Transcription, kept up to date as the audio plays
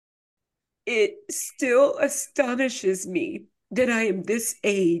it still astonishes me that I am this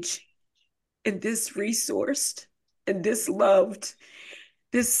age and this resourced and this loved,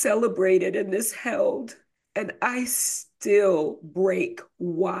 this celebrated and this held. And I still break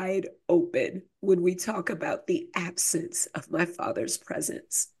wide open when we talk about the absence of my father's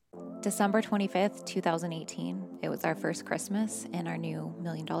presence. December 25th, 2018, it was our first Christmas in our new $1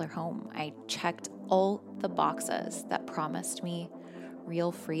 million home. I checked all the boxes that promised me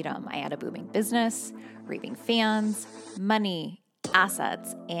real freedom. I had a booming business, raving fans, money,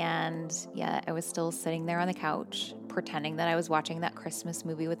 assets, and yet I was still sitting there on the couch pretending that I was watching that Christmas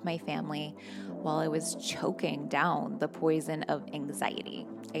movie with my family while I was choking down the poison of anxiety.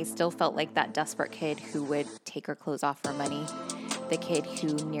 I still felt like that desperate kid who would take her clothes off for money, the kid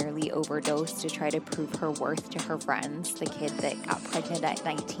who nearly overdosed to try to prove her worth to her friends, the kid that got pregnant at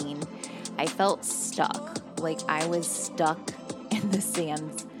 19. I felt stuck, like I was stuck in the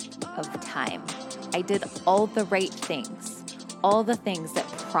sands of time. I did all the right things, all the things that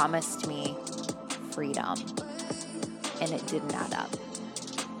promised me freedom, and it didn't add up.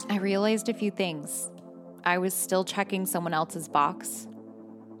 I realized a few things. I was still checking someone else's box.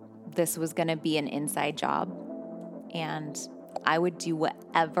 This was going to be an inside job, and I would do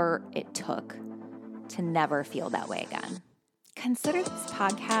whatever it took to never feel that way again. Consider this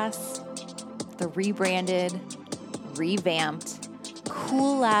podcast the rebranded, revamped,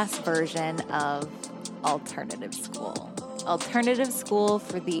 cool-ass version of Alternative School. Alternative School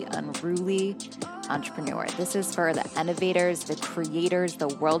for the unruly entrepreneur. This is for the innovators, the creators, the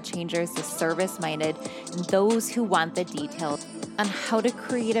world changers, the service-minded, and those who want the details on how to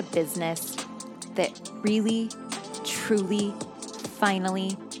create a business that really, truly,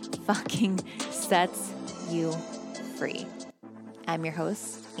 finally, fucking sets you free. I'm your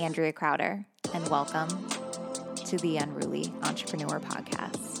host, Andrea Crowder, and welcome to the Unruly Entrepreneur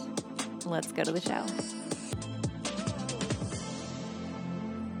Podcast. Let's go to the show.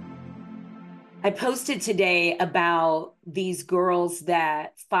 I posted today about these girls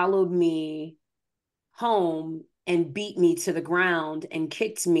that followed me home and beat me to the ground and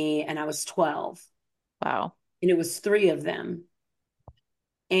kicked me, and I was 12. Wow. And it was three of them.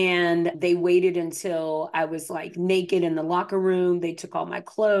 And they waited until I was like naked in the locker room. They took all my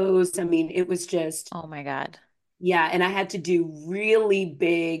clothes. I mean, it was just, Oh my God. yeah. And I had to do really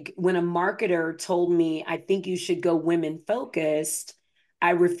big. When a marketer told me, I think you should go women focused, I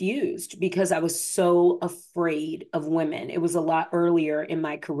refused because I was so afraid of women. It was a lot earlier in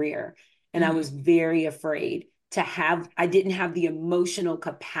my career. And I was very afraid I didn't have the emotional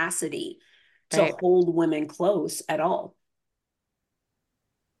capacity to Right. hold women close at all.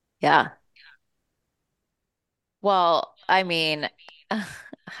 Yeah. Well, I mean,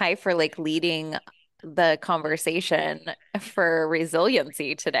 hi for like leading the conversation for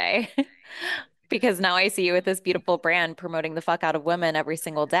resiliency today. Because now I see you with this beautiful brand promoting the fuck out of women every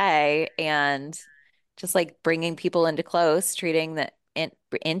single day and just like bringing people into close, treating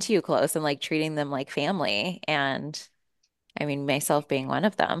into you close and like treating them like family. And I mean, myself being one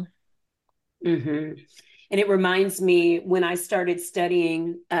of them. Mm-hmm. And it reminds me when I started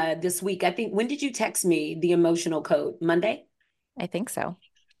studying this week, I think, when did you text me the emotional code? Monday? I think so.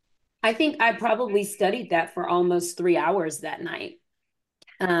 I think I probably studied that for almost 3 hours that night.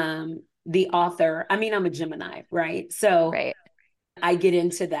 The author, I mean, I'm a Gemini, right? So Right. I get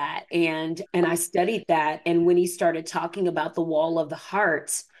into that and I studied that. And when he started talking about the wall of the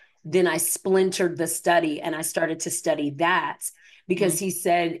heart, then I splintered the study and I started to study that because Mm. he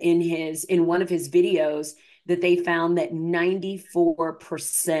said in one of his videos that they found that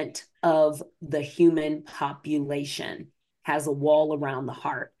 94% of the human population has a wall around the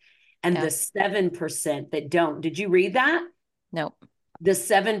heart. And Yeah. the 7% that don't, did you read that? Nope. The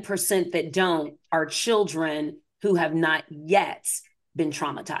 7% that don't are children who have not yet been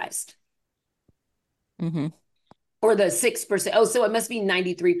traumatized. Hmm. Or the 6%. Oh, so it must be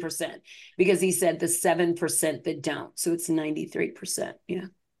 93% because he said the 7% that don't. So it's 93%. Yeah.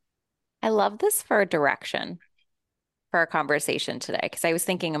 I love this for a direction for our conversation today because I was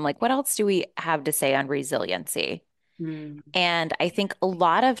thinking, I'm like, what else do we have to say on resiliency? Mm. And I think a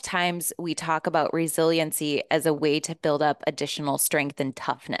lot of times we talk about resiliency as a way to build up additional strength and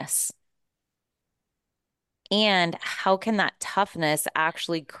toughness. And how can that toughness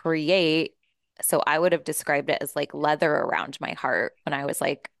actually create? So I would have described it as like leather around my heart when I was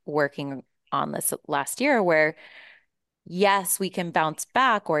like working on this last year, where yes, we can bounce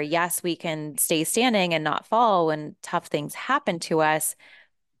back, or yes, we can stay standing and not fall when tough things happen to us.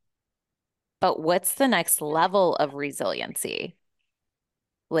 But what's the next level of resiliency?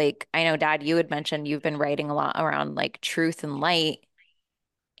 Like, I know, Dad, you had mentioned you've been writing a lot around like truth and light.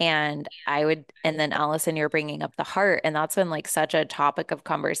 And and then Allison, you're bringing up the heart. And that's been like such a topic of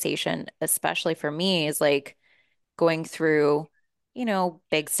conversation, especially for me, is like going through,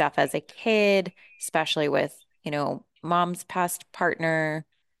 big stuff as a kid, especially with, mom's past partner,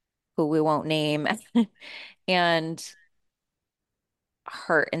 who we won't name, and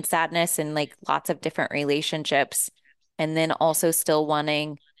hurt and sadness and like lots of different relationships. And then also still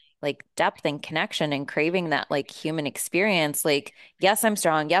wanting like depth and connection and craving that like human experience. Like, yes, I'm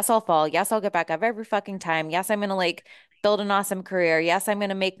strong. Yes, I'll fall. Yes, I'll get back up every fucking time. Yes, I'm gonna like build an awesome career. Yes, I'm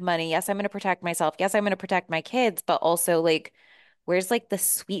gonna make money. Yes, I'm gonna protect myself. Yes, I'm gonna protect my kids. But also like, where's like the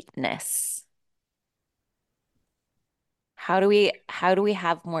sweetness? How do we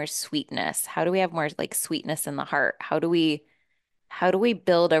have more sweetness? How do we have more like sweetness in the heart? How do we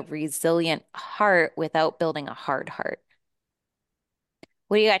build a resilient heart without building a hard heart?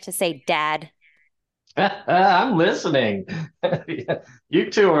 What do you got to say, Dad? I'm listening. You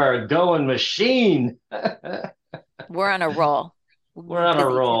two are a going machine. We're on a roll. We're We're on a busy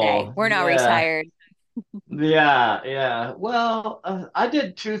today. roll. We're not Yeah. retired. Yeah. Yeah. Well, I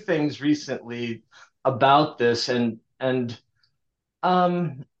did two things recently about this, and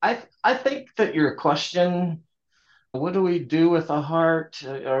I think that your question, what do we do with a heart?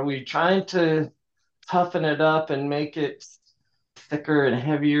 Are we trying to toughen it up and make it thicker and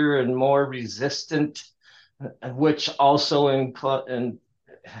heavier and more resistant, which also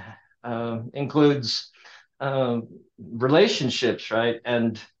includes relationships, right?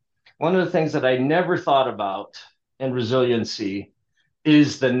 And one of the things that I never thought about in resiliency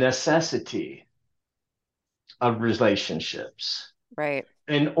is the necessity of relationships Right.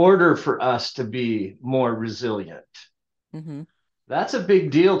 in order for us to be more resilient. Mm-hmm. That's a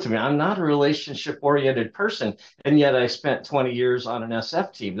big deal to me. I'm not a relationship oriented person, and yet I spent 20 years on an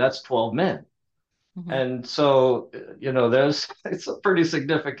SF team. That's 12 men. Mm-hmm. And so, there's it's a pretty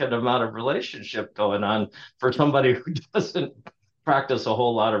significant amount of relationship going on for somebody who doesn't practice a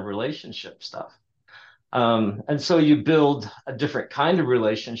whole lot of relationship stuff. And so you build a different kind of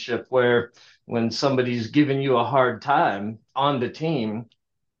relationship where when somebody's giving you a hard time on the team,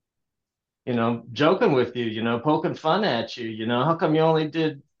 joking with you, poking fun at you, how come you only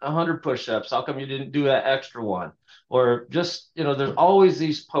did 100 push-ups? How come you didn't do that extra one? Or just, there's always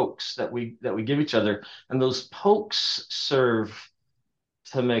these pokes that we give each other, and those pokes serve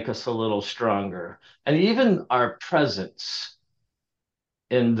to make us a little stronger. And even our presence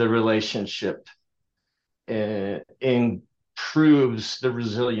in the relationship improves the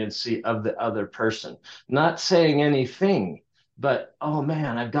resiliency of the other person. Not saying anything, but oh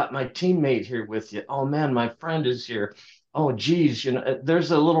man, I've got my teammate here with you. Oh man, my friend is here. Oh geez,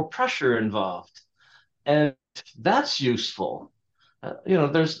 there's a little pressure involved, and that's useful.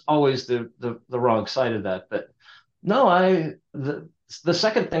 There's always the wrong side of that, but no, the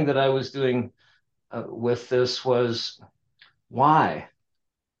second thing that I was doing with this was why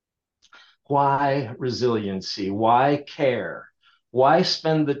why resiliency? Why care? Why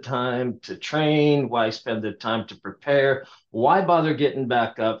spend the time to train? Why spend the time to prepare? Why bother getting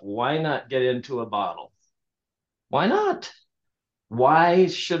back up? Why not get into a bottle? Why not? Why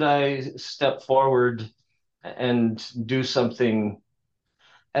should I step forward and do something?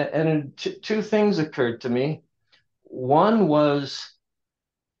 And two things occurred to me. One was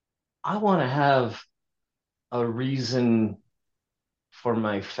I want to have a reason for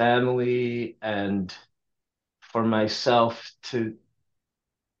my family and for myself to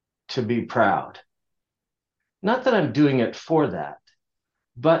be proud. Not that I'm doing it for that,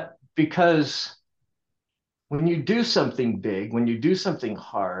 but because when you do something big, when you do something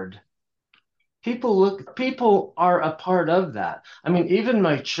hard, people are a part of that. I mean, even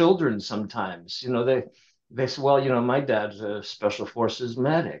my children sometimes, they say, well, my dad's a special forces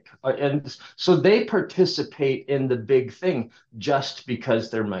medic. And so they participate in the big thing just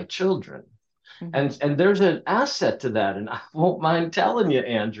because they're my children. Mm-hmm. And there's an asset to that. And I won't mind telling you,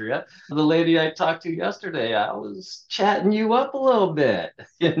 Andrea, the lady I talked to yesterday, I was chatting you up a little bit,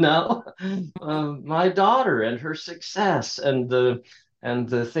 my daughter and her success and the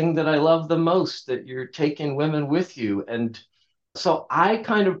thing that I love the most, that you're taking women with you. And so I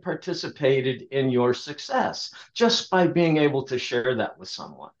kind of participated in your success just by being able to share that with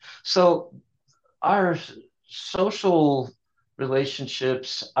someone. So our social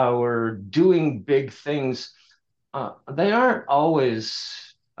relationships, our doing big things, they aren't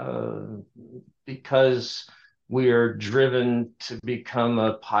always because we are driven to become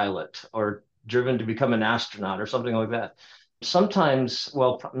a pilot or driven to become an astronaut or something like that. Sometimes,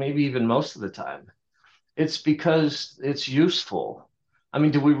 well, maybe even most of the time, it's because it's useful. I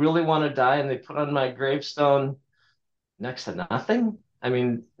mean, do we really want to die and they put on my gravestone next to nothing? I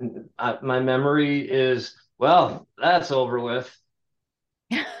mean, my memory is, well, that's over with.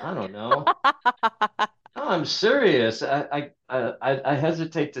 I don't know. No, I'm serious. I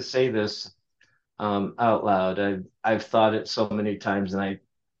hesitate to say this out loud. I've thought it so many times, and I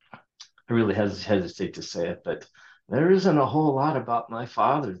really hesitate to say it, but there isn't a whole lot about my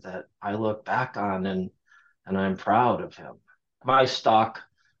father that I look back on and I'm proud of him. My stock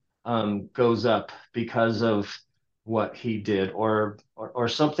goes up because of what he did or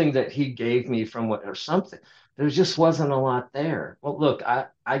something that he gave me from what or something. There just wasn't a lot there. Well, look,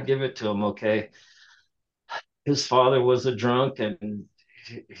 I give it to him, okay. His father was a drunk and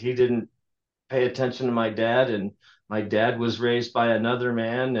he didn't pay attention to my dad, and my dad was raised by another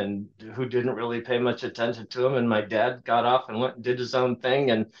man and who didn't really pay much attention to him, and my dad got off and went and did his own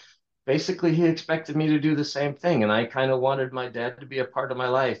thing, and basically he expected me to do the same thing, and I kind of wanted my dad to be a part of my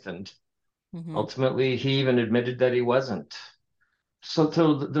life, and Hmm. ultimately he even admitted that he wasn't. So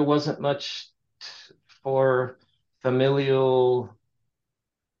there wasn't much for familial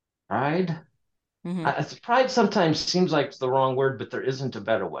pride. Hmm. Pride sometimes seems like the wrong word, but there isn't a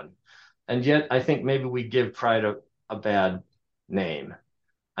better one. And yet, I think maybe we give pride a bad name.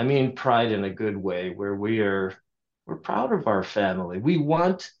 I mean, pride in a good way, where we're proud of our family. We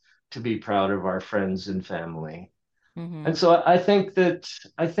want to be proud of our friends and family. Hmm. And so I think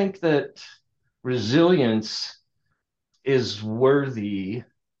that resilience is worthy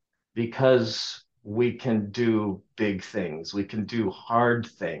because we can do big things, we can do hard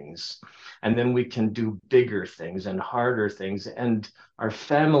things, and then we can do bigger things and harder things. And our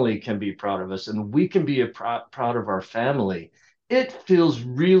family can be proud of us, and we can be proud of our family. It feels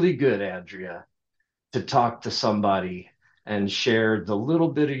really good, Andrea, to talk to somebody and share the little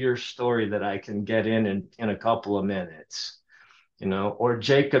bit of your story that I can get in a couple of minutes, or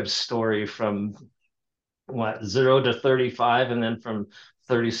Jacob's story from what 0 to 35, and then from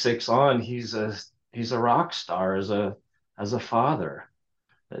 36 on, he's a rock star as a father.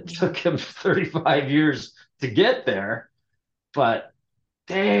 It Hmm. took him 35 years to get there, but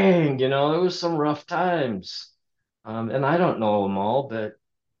dang, it was some rough times. And I don't know them all, but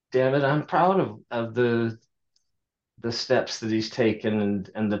damn it, I'm proud of the steps that he's taken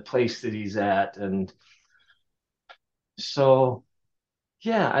and the place that he's at. And so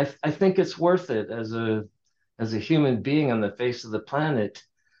yeah, I think it's worth it as a human being on the face of the planet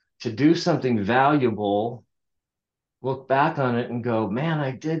to do something valuable, look back on it and go, man,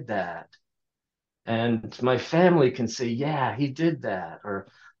 I did that. And my family can say, yeah, he did that. Or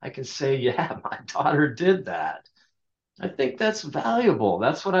I can say, yeah, my daughter did that. I think that's valuable.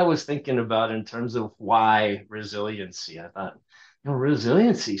 That's what I was thinking about in terms of why resiliency. I thought,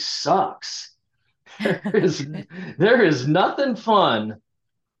 resiliency sucks. There is there is nothing fun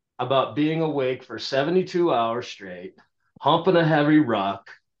about being awake for 72 hours straight, humping a heavy rock,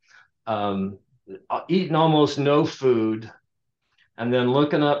 um, eating almost no food, and then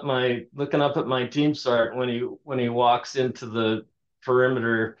looking up at my team sergeant when he walks into the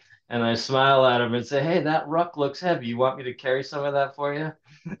perimeter, and I smile at him and say, "Hey, that ruck looks heavy. You want me to carry some of that for you?"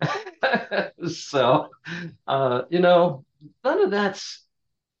 So, none of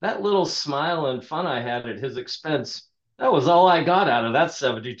that little smile and fun I had at his expense. That was all I got out of that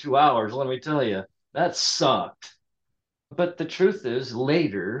 72 hours. Let me tell you, that sucked. But the truth is,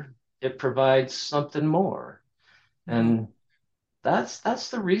 later it provides something more, Hmm. and that's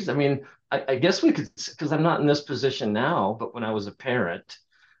the reason. I mean, I guess we could, because I'm not in this position now, but when I was a parent,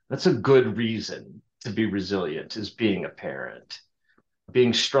 that's a good reason to be resilient, is being a parent,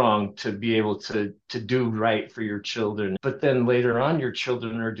 being strong to be able to do right for your children. But then later on, your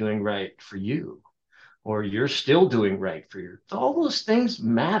children are doing right for you, or you're still doing right for your. All those things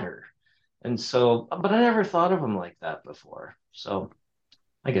matter. And so, but I never thought of them like that before. So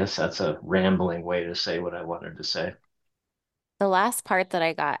I guess that's a rambling way to say what I wanted to say. The last part that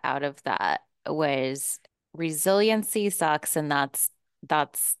I got out of that was resiliency sucks, and that's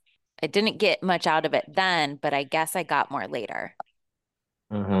I didn't get much out of it then, but I guess I got more later.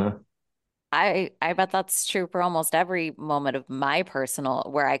 Mm-hmm. I bet that's true for almost every moment of my personal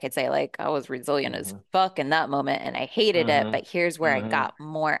where I could say like I was resilient as Mm-hmm. fuck in that moment and I hated it, but here's Mm-hmm. where I Mm-hmm. got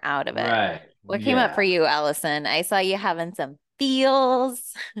more out of it. Right. What came up for Yeah. you, Allison? I saw you having some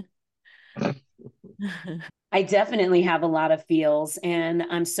feels. I definitely have a lot of feels, and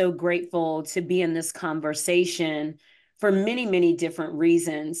I'm so grateful to be in this conversation for many, many different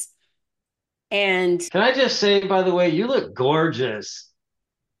reasons. And Can I just say, by the way, you look gorgeous.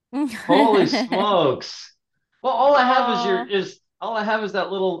 Holy smokes. Well, Oh, all I have is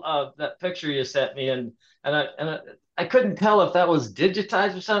that little that picture you sent me, and I couldn't tell if that was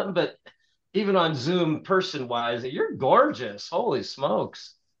digitized or something, but even on Zoom person wise, you're gorgeous. Holy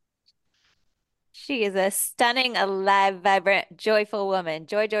smokes. She is a stunning, alive, vibrant, joyful woman.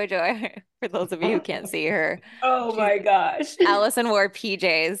 Joy, joy, joy. For those of you who can't see her, Oh she's my gosh. Allison wore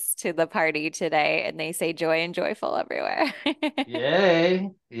PJs to the party today, and they say joy and joyful everywhere.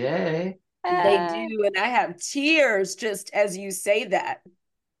 Yay. Yay. They Ah, do. And I have tears just as you say that.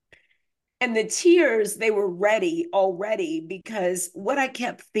 And the tears, they were ready already because what I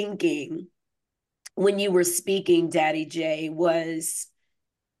kept thinking when you were speaking, Daddy J, was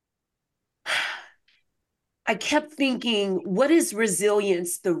I kept thinking, what is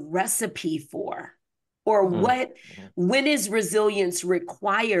resilience the recipe for? Or Mm, when is resilience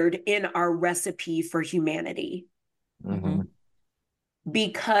required in our recipe for humanity? mhm, mhm,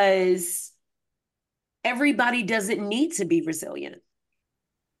 Because everybody doesn't need to be resilient.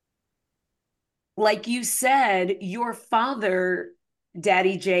 Like you said, your father,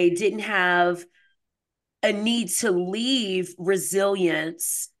 Daddy J, didn't have a need to leave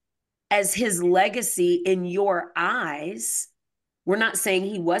resilience as his legacy in your eyes. We're not saying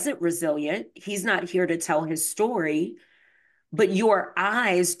he wasn't resilient. He's not here to tell his story, but your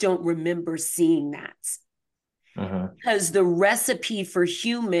eyes don't remember seeing that mhm, because the recipe for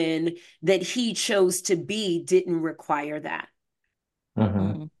human that he chose to be didn't require that.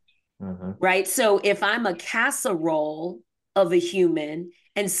 mhm, mhm, mhm, Right? So if I'm a casserole of a human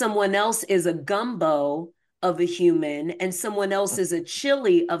and someone else is a gumbo of a human and someone else is a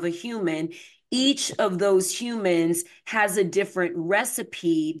chili of a human, each of those humans has a different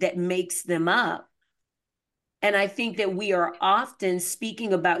recipe that makes them up. And I think that we are often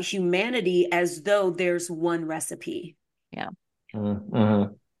speaking about humanity as though there's one recipe. yeah. mhm,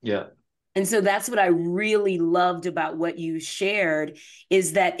 mhm. Yeah. And so that's what I really loved about what you shared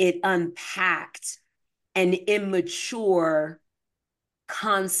is that it unpacked an immature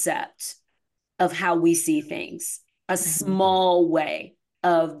concept of how we see things, a Mhm, small way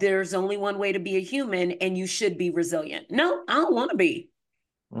of there's only one way to be a human and you should be resilient. No, I don't want to be.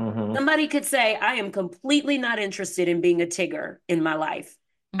 Mhm, Somebody could say, I am completely not interested in being a Tigger in my life.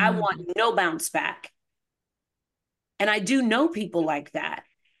 I mhm. want no bounce back. And I do know people like that.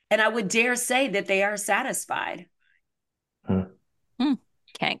 And I would dare say that they are satisfied. mhm, Hmm.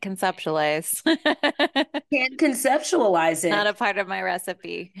 Can't conceptualize. Can't conceptualize Not it. a part of my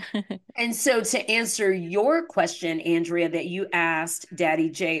recipe. And so, to answer your question, Andrea, that you asked Daddy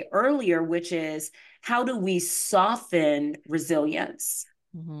J earlier, which is how do we soften resilience?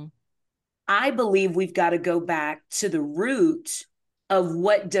 Mhm, I believe we've got to go back to the root of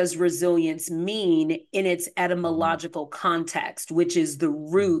what does resilience mean in its mhm, etymological context, which is the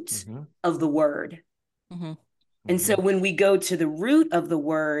mhm, root mhm, of the word. mhm, And so mhm, when we go to the root of the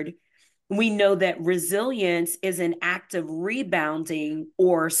word, we know that resilience is an act of rebounding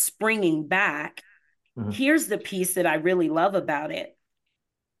or springing back. mhm, Here's the piece that I really love about it.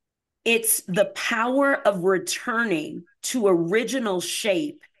 It's the power of returning to original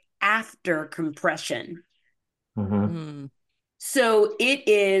shape after compression. mhm, mhm, So it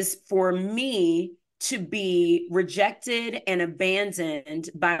is for me to be rejected and abandoned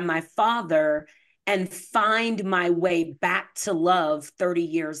by my father and find my way back to love 30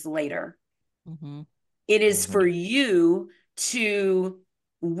 years later. mhm, It is for mhm, you to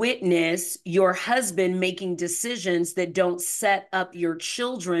witness your husband making decisions that don't set up your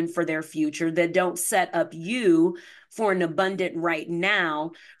children for their future, that don't set up you for an abundant right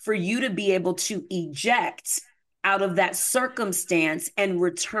now, for you to be able to eject out of that circumstance and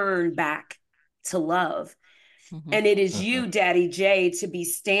return back to love. mhm, And it is mhm, you, Daddy J, to be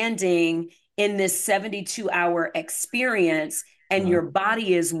standing in this 72-hour experience, and your mhm.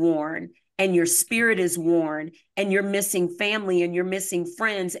 body is worn, and your spirit is worn, and you're missing family, and you're missing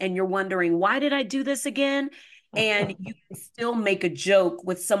friends, and you're wondering, why did I do this again? And you can still make a joke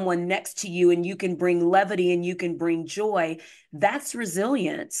with someone next to you, and you can bring levity and you can bring joy. That's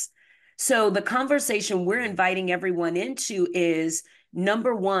resilience. So, the conversation we're inviting everyone into is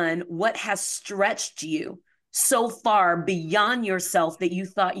number one, what has stretched you so far beyond yourself that you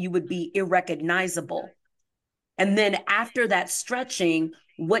thought you would be irrecognizable? And then after that stretching,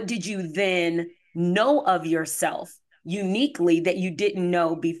 what did you then know of yourself uniquely that you didn't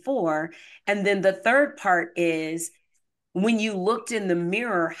know before? And then the third part is when you looked in the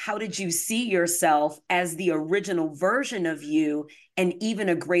mirror, how did you see yourself as the original version of you and even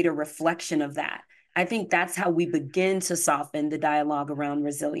a greater reflection of that? I think that's how we begin to soften the dialogue around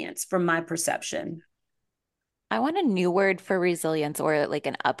resilience, from my perception. I want a new word for resilience or like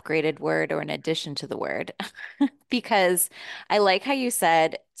an upgraded word or an addition to the word because I like how you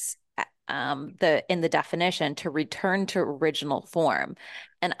said the in the definition to return to original form.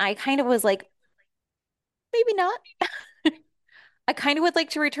 And I kind of was like, maybe not. I kind of would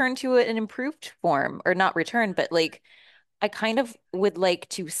like to return to an improved form, or not return, but like I kind of would like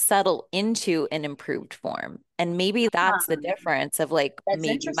to settle into an improved form. And maybe that's the difference of like That's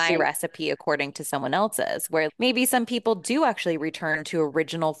maybe my interesting. recipe according to someone else's, where maybe some people do actually return to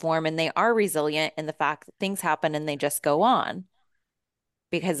original form and they are resilient in the fact that things happen and they just go on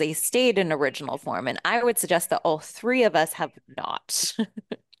because they stayed in original form. And I would suggest that all three of us have not.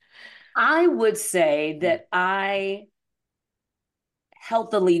 I would say that I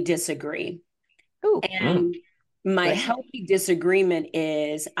healthily disagree. Ooh. Mm. And my Bring it. healthy disagreement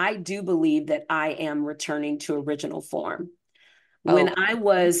is I do believe that I am returning to original form. When Oh. I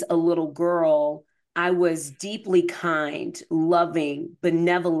was a little girl, I was deeply kind, loving,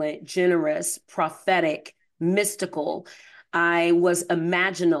 benevolent, generous, prophetic, mystical. I was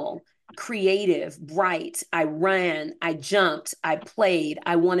imaginal, creative, bright. I ran, I jumped, I played.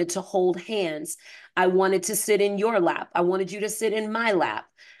 I wanted to hold hands. I wanted to sit in your lap. I wanted you to sit in my lap.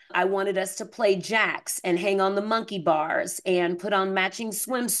 I wanted us to play jacks and hang on the monkey bars and put on matching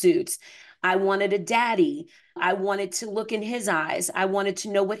swimsuits. I wanted a daddy. I wanted to look in his eyes. I wanted to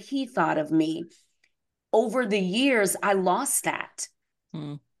know what he thought of me. Over the years, I lost that.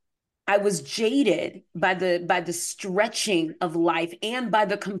 Hmm. I was jaded by the stretching of life and by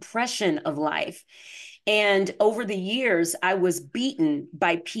the compression of life. And over the years, I was beaten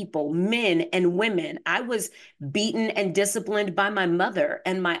by people, men and women. I was beaten and disciplined by my mother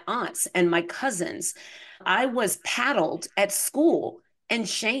and my aunts and my cousins. I was paddled at school and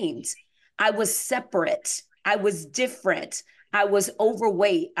shamed. I was separate. I was different. I was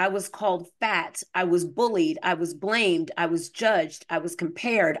overweight. I was called fat. I was bullied. I was blamed. I was judged. I was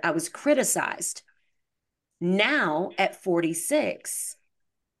compared. I was criticized. Now at 46,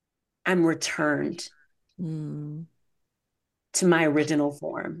 I'm returned Hmm. to my original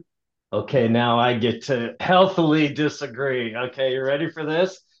form. Okay, now I get to healthily disagree. Okay, you ready for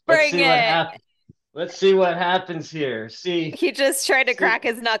this? Let's Bring see what it. happens. Let's see what happens here. See, He just tried to see, crack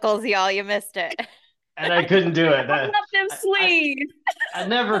his knuckles, y'all. You missed it. and I couldn't do it. Roll up them I sleeves. I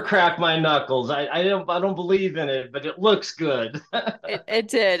never crack my knuckles. I don't believe in it, but it looks good. It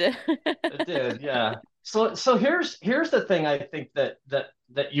did. It did, yeah. So here's the thing I think that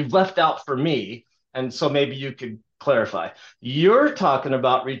you've left out for me, and so maybe you could clarify. You're talking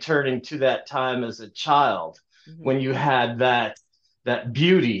about returning to that time as a child Mhm. when you had that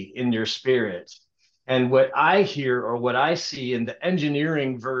beauty in your spirit. And what I hear or what I see in the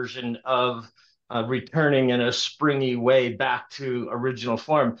engineering version of returning in a springy way back to original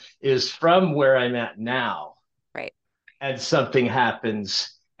form is from where I'm at now, Right. and something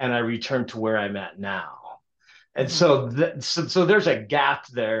happens and I return to where I'm at now. And Hmm. so there's a gap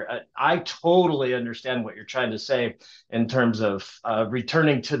there. I totally understand what you're trying to say in terms of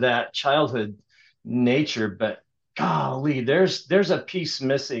returning to that childhood nature, but golly, there's a piece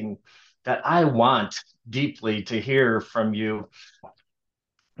missing that I want deeply to hear from you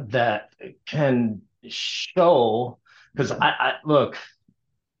that can show, because I look,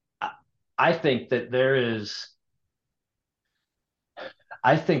 I, I think that there is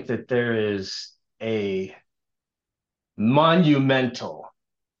I think that there is a monumental,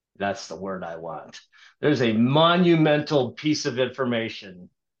 that's the word I want. There's a monumental piece of information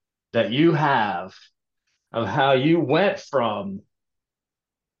that you have of how you went from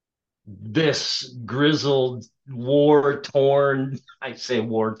this grizzled, war torn, I say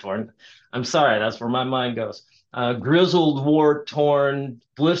war torn. I'm sorry, that's where my mind goes. Grizzled, war torn,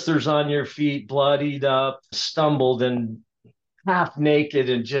 blisters on your feet, bloodied up, stumbled and half naked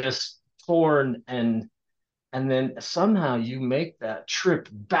and just torn, and then somehow you make that trip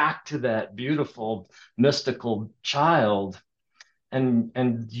back to that beautiful mystical child, and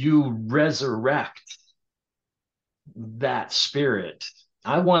you resurrect that spirit.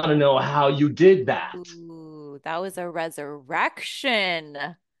 I want to know how you did that. Ooh, that was a resurrection,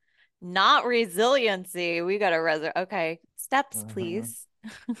 not resiliency. We got a Okay, steps, Mhm. please.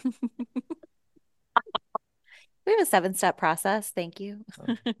 We have a 7-step process. Thank you.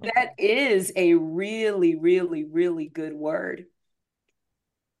 That is a really, really, really good word.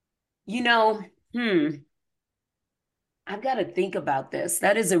 You know, hmm, I've got to think about this.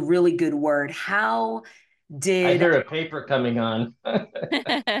 That is a really good word. I Did hear a paper coming on.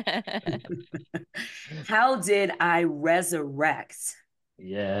 how did I resurrect?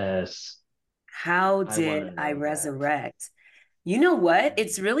 Yes, How I want did to I know that. resurrect? You know what?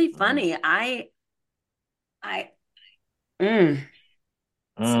 It's really funny. I mm,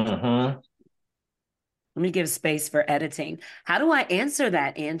 Mm-hmm. let me give space for editing. How do I answer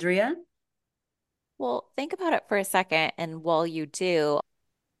that, Andrea? Well, think about it for a second. And while you do,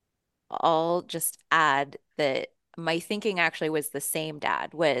 I'll just add that my thinking actually was the same,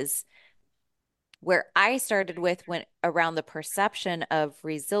 Dad, was where I started with when around the perception of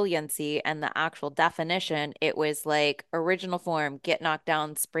resiliency and the actual definition, it was like original form, get knocked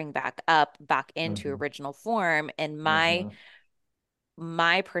down, spring back up, back into Mm-hmm. original form. And my Mm-hmm.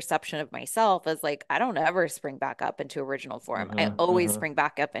 my perception of myself is like I don't ever spring back up into original form. I Mm-hmm. always Mm-hmm. spring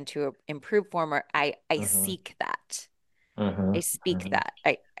back up into a improved form, or I Mm-hmm. seek that. Mm-hmm. I speak that.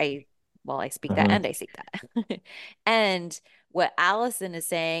 I speak that Mm-hmm. and I seek that. And what Allyson is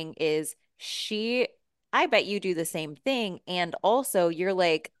saying is I bet you do the same thing. And also you're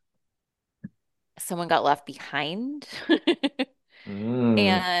like, someone got left behind. Mm-hmm.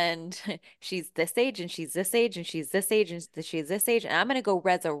 And she's this age and she's this age and she's this age and she's this age. And I'm going to go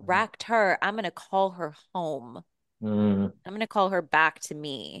resurrect her. I'm going to call her home. Mm-hmm. I'm going to call her back to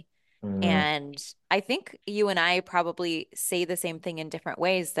me. Mm-hmm. And I think you and I probably say the same thing in different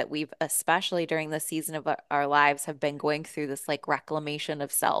ways that we've, especially during this season of our lives, have been going through this like reclamation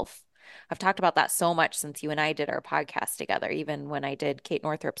of self. I've talked about that so much since you and I did our podcast together. Even when I did Kate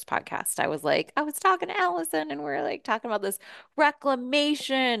Northrup's podcast, I was talking to Allyson and we are like talking about this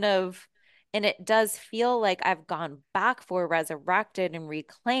reclamation of, and it does feel like I've gone back for resurrected and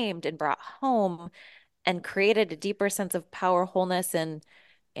reclaimed and brought home and created a deeper sense of power, wholeness, and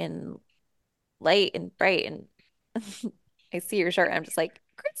light and bright. And I see your shirt and I'm just like,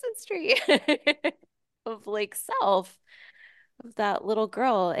 Christmas tree of like self of that little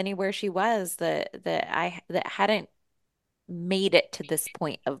girl anywhere she was that hadn't made it to this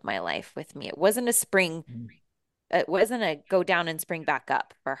point of my life with me. It wasn't a spring, it wasn't a go down and spring back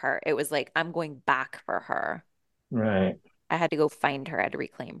up for her. It was like I'm going back for her. Right. I had to go find her, I had to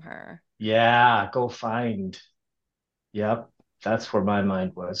reclaim her. Yeah, go find. Yep. That's where my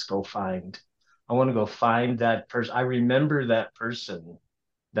mind was. Go find. I want to go find that person. I remember that person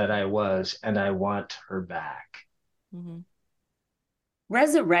that I was, and I want her back. Hmm.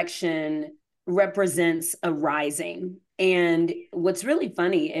 Resurrection represents a rising. And what's really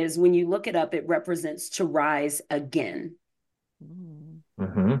funny is when you look it up, it represents to rise again. Mm.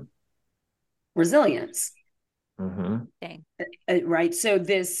 Mm-hmm. Resilience. Mm-hmm. Dang. Right? So,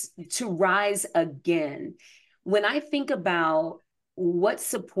 this to rise again, when I think about what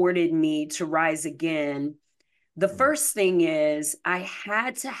supported me to rise again, the first thing is I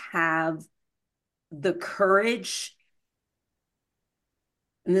had to have the courage,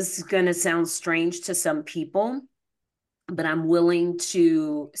 and this is going to sound strange to some people, but I'm willing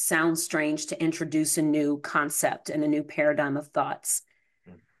to sound strange to introduce a new concept and a new paradigm of thoughts.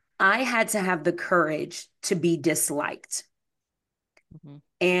 I had to have the courage to be disliked. Hmm.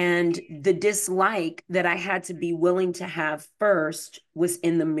 And the dislike that I had to be willing to have first was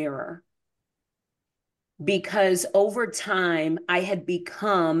in the mirror. Because over time, I had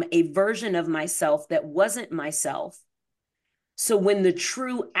become a version of myself that wasn't myself. So when the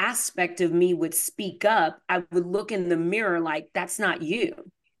true aspect of me would speak up, I would look in the mirror like, that's not you.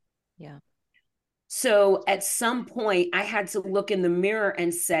 Yeah. So at some point, I had to look in the mirror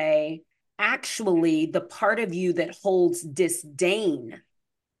and say, actually, the part of you that holds disdain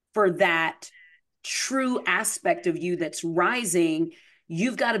for that true aspect of you that's rising,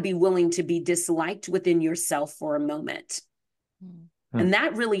 you've got to be willing to be disliked within yourself for a moment. Mm. And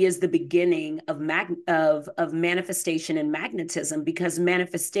that really is the beginning of manifestation and magnetism, because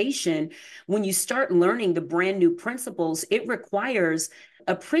manifestation, when you start learning the brand new principles, it requires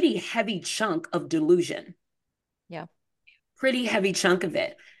a pretty heavy chunk of delusion, Yeah. pretty heavy chunk of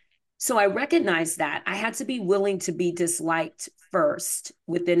it. So I recognized that I had to be willing to be disliked first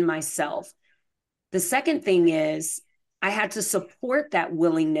within myself. The second thing is I had to support that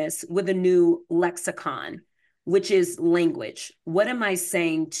willingness with a new lexicon, which is language. What am I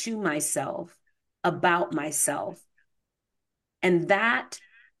saying to myself about myself? And that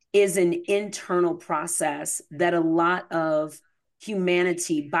is an internal process that a lot of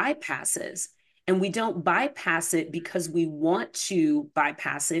humanity bypasses. And we don't bypass it because we want to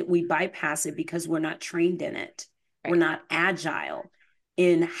bypass it. We bypass it because we're not trained in it. We're Right. not agile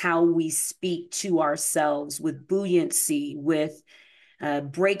in how we speak to ourselves with buoyancy, with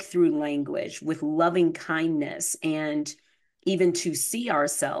breakthrough language, with loving kindness, and even to see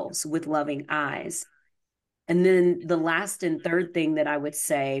ourselves with loving eyes. And then the last and third thing that I would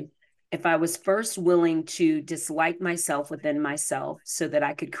say, if I was first willing to dislike myself within myself so that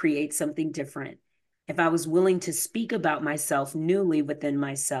I could create something different, if I was willing to speak about myself newly within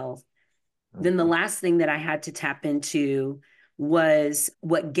myself, then the last thing that I had to tap into was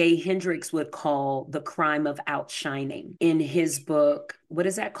what Gay Hendricks would call the crime of outshining in his book. What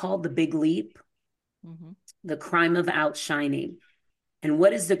is that called? The Big Leap. Mm-hmm. The crime of outshining. And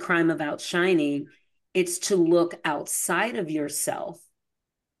what is the crime of outshining? It's to look outside of yourself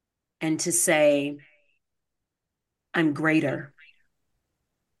and to say, I'm greater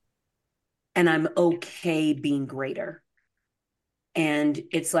and I'm okay being greater. And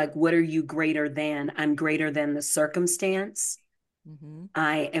it's like, what are you greater than? I'm greater than the circumstance. Mm-hmm.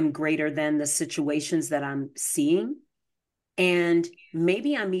 I am greater than the situations that I'm seeing. And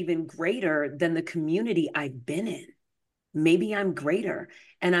maybe I'm even greater than the community I've been in. Maybe I'm greater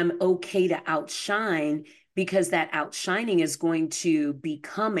and I'm okay to outshine because that outshining is going to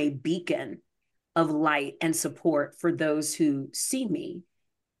become a beacon of light and support for those who see me.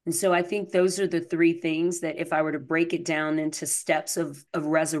 And so I think those are the three things that if I were to break it down into steps of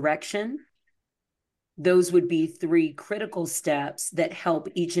resurrection, those would be three critical steps that help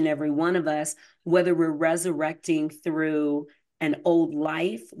each and every one of us, whether we're resurrecting through an old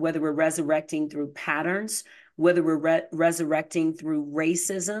life, whether we're resurrecting through patterns, whether we're resurrecting through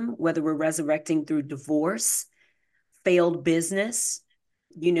racism, whether we're resurrecting through divorce, failed business.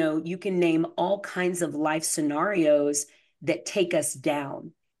 You know, you can name all kinds of life scenarios that take us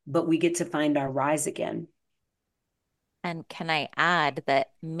down, but we get to find our rise again. And can I add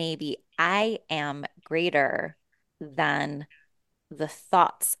that maybe I am greater than the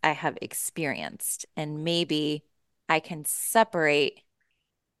thoughts I have experienced, and maybe I can separate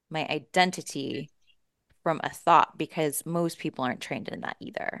my identity from a thought because most people aren't trained in that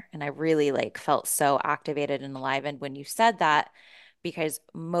either. And I really like felt so activated and alive. And when you said that, because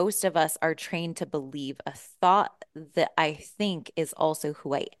most of us are trained to believe a thought that I think is also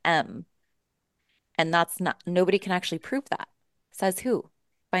who I am. And that's not, nobody can actually prove that. Says who?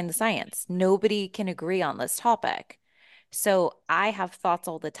 Find the science. Nobody can agree on this topic. So I have thoughts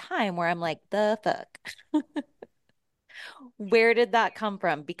all the time where I'm like, the fuck? Where did that come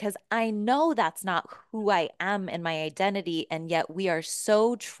from? Because I know that's not who I am in my identity. And yet we are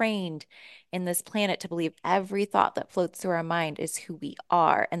so trained in this planet to believe every thought that floats through our mind is who we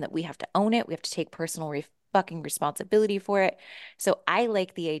are and that we have to own it. We have to take personal fucking responsibility for it. So I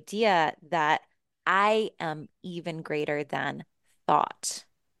like the idea that I am even greater than thought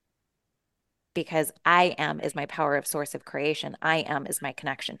because I am is my power of source of creation. I am is my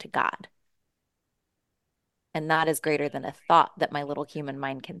connection to God. And that is greater than a thought that my little human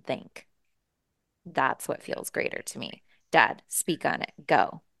mind can think. That's what feels greater to me. Dad, speak on it.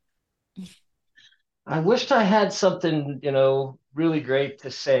 Go. I wished I had something, really great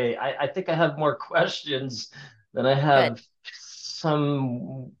to say. I think I have more questions than I Good. have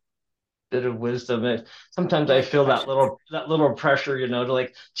some bit of wisdom. Sometimes I I like the feel that questions. little pressure, to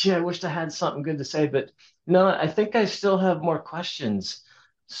like, gee, I wished I had something good to say, but no, I think I still have more questions.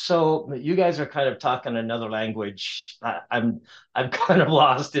 So you guys are kind of talking another language. I'm kind of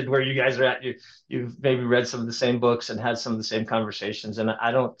lost in where you guys are at. You've maybe read some of the same books and had some of the same conversations, and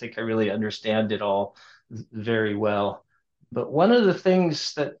I don't think I really understand it all very well. But one of the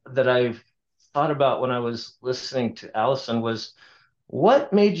things that I've thought about when I was listening to Allyson was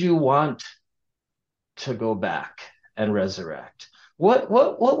what made you want to go back and resurrect? What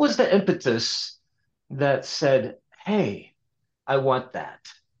was the impetus that said, "Hey, I want that"?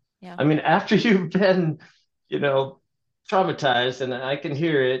 Yeah. I mean, after you've been, you know, traumatized, and I can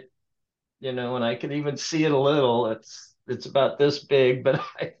hear it, and I can even see it a little. It's about this big, but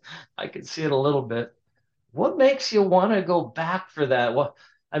I can see it a little bit. What makes you want to go back for that? Well,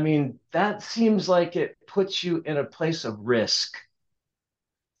 I mean, that seems like it puts you in a place of risk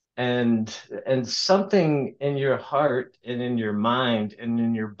and something in your heart and in your mind and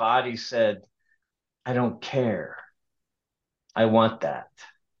in your body said, I don't care, I want that.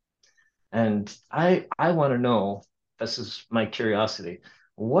 And I want to know, this is my curiosity,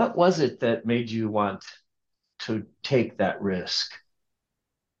 what was it that made you want to take that risk?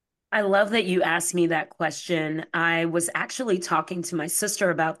 I love that you asked me that question. I was actually talking to my sister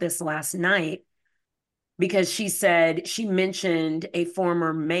about this last night because she mentioned a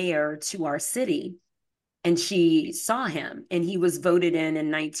former mayor to our city and she saw him and he was voted in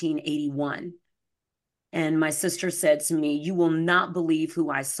 1981. And my sister said to me, "You will not believe who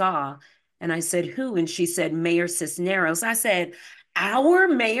I saw." And I said, "Who?" And she said, "Mayor Cisneros." I said, "Our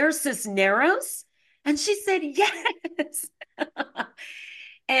Mayor Cisneros?" And she said, "Yes."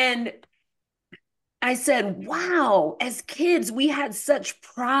 And I said, "Wow, as kids, we had such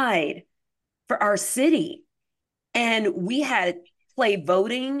pride for our city. And we had play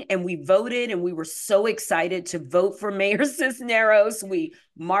voting and we voted and we were so excited to vote for Mayor Cisneros. We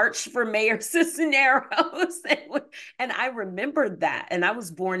marched for Mayor Cisneros. And I remembered that. And I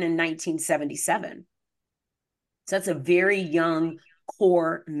was born in 1977. So that's a very young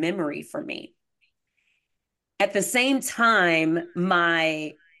core memory for me. At the same time,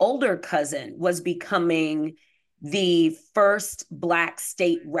 my older cousin was becoming the first Black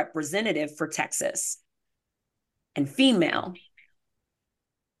state representative for Texas and female.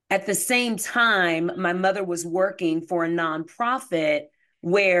 At the same time, my mother was working for a nonprofit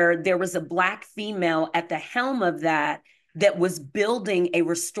where there was a Black female at the helm of that was building a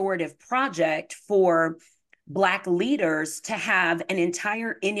restorative project for Black leaders to have an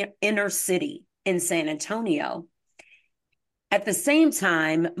entire inner city in San Antonio. At the same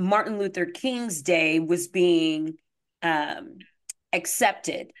time, Martin Luther King's Day was being um,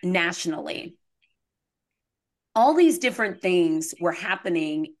 accepted nationally. All these different things were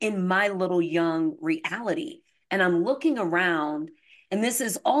happening in my little young reality. And I'm looking around, and this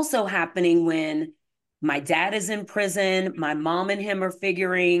is also happening when my dad is in prison, my mom and him are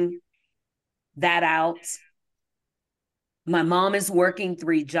figuring that out. My mom is working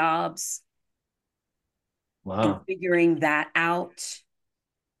 3 jobs and Wow. figuring that out.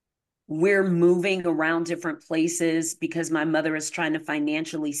 We're moving around different places because my mother is trying to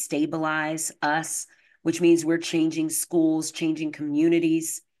financially stabilize us, which means we're changing schools, changing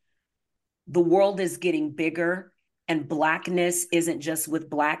communities. The world is getting bigger, and Blackness isn't just with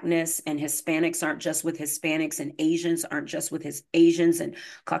Blackness, and Hispanics aren't just with Hispanics, and Asians aren't just with his Asians, and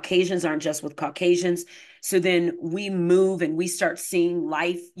Caucasians aren't just with Caucasians. So then we move and we start seeing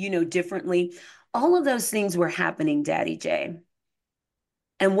life, differently. All of those things were happening, Daddy J.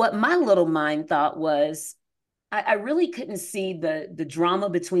 And what my little mind thought was, I really couldn't see the drama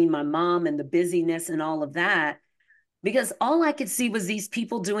between my mom and the busyness and all of that, because all I could see was these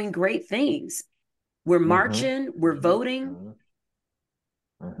people doing great things. We're Mm-hmm. marching, we're voting, Mm-hmm.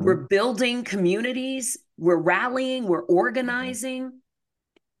 Mm-hmm. we're building communities, we're rallying, we're Mm-hmm. organizing.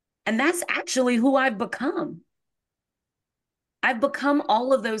 And that's actually who I've become. I've become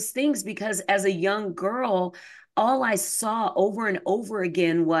all of those things because as a young girl, all I saw over and over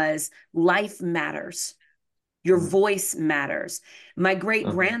again was life matters. Your voice matters. My great Mm-hmm.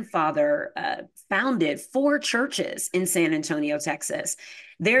 grandfather founded 4 churches in San Antonio, Texas.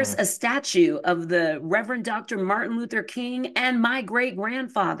 There's a statue of the Reverend Dr. Martin Luther King and my great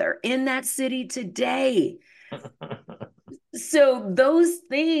grandfather in that city today. So, those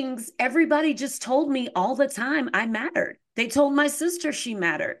things, everybody just told me all the time I mattered. They told my sister she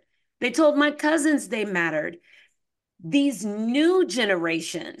mattered. They told my cousins they mattered. These new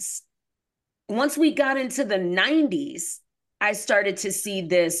generations, once we got into the 90s, I started to see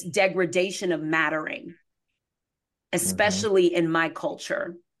this degradation of mattering, Mm-hmm. especially in my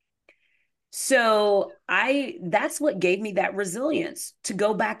culture. So that's what gave me that resilience to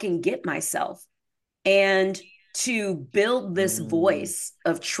go back and get myself and to build this Mm-hmm. voice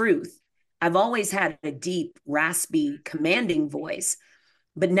of truth. I've always had a deep, raspy, commanding voice,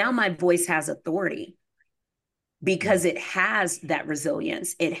 but now my voice has authority because it has that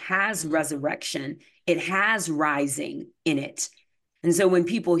resilience, it has resurrection, it has rising in it. And so when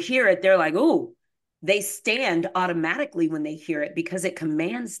people hear it, they're like, oh, they stand automatically when they hear it because it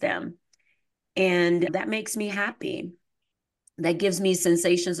commands them. And that makes me happy. That gives me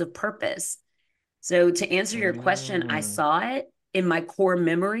sensations of purpose. So, to answer your question, I Mm-hmm. saw it in my core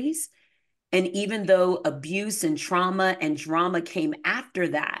memories. And even though abuse and trauma and drama came after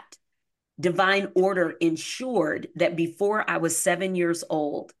that, divine order ensured that before I was 7 years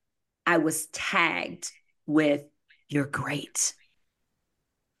old, I was tagged with, you're great.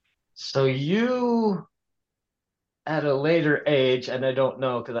 So you at a later age, and I don't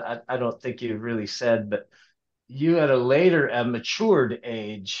know because I don't think you really said, but you at a matured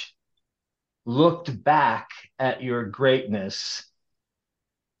age, looked back at your greatness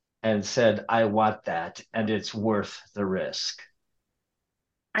and said, I want that, and it's worth the risk.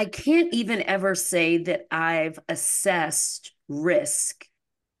 I can't even ever say that I've assessed risk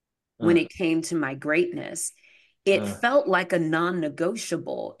when Uh, it came to my greatness. It uh, felt like a non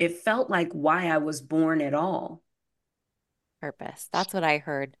negotiable. It felt like why I was born at all. Purpose. That's what I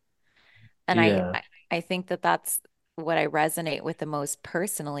heard. And yeah. I think that that's what I resonate with the most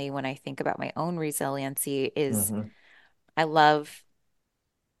personally when I think about my own resiliency is Mm-hmm. I love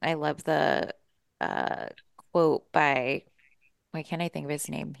I love the uh quote by why can't I think of his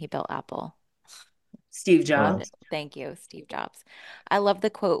name? He built Apple. Steve Uh, Jobs. Thank you, Steve Jobs. I love the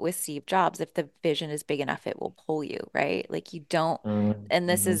quote with Steve Jobs, if the vision is big enough, it will pull you, right? Like you don't, and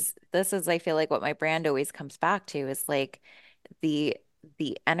mm-hmm. this is I feel like what my brand always comes back to is like the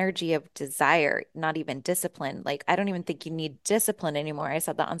the energy of desire, not even discipline. Like I don't even think you need discipline anymore. I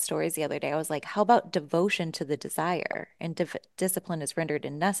said that on stories the other day. I was like, how about devotion to the desire? And discipline is rendered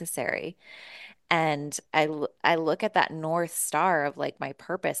unnecessary. And I look at that North Star of like my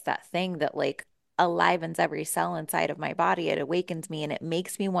purpose, that thing that like alivens every cell inside of my body. It awakens me and it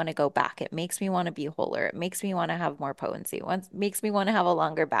makes me want to go back. It makes me want to be wholer. It makes me want to have more potency. It makes me want to have a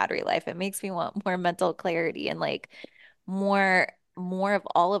longer battery life. It makes me want more mental clarity and like more of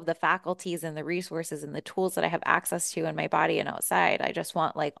all of the faculties and the resources and the tools that I have access to in my body and outside. I just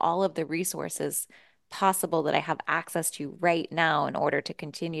want like all of the resources possible that I have access to right now in order to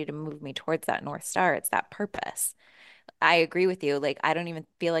continue to move me towards that North Star. It's that purpose. I agree with you. Like, I don't even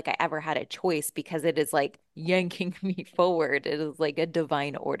feel like I ever had a choice because it is like yanking me forward. It is like a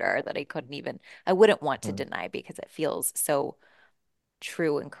divine order that I wouldn't want to Mhm. deny because it feels so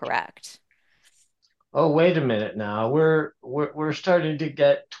true and correct. Oh, wait a minute now. We're starting to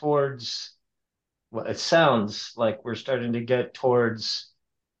get towards, well, it sounds like we're starting to get towards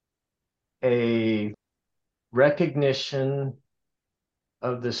a recognition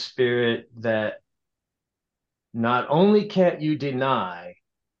of the spirit that not only can't you deny,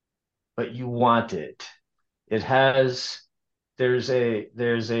 but you want it. It has, there's a,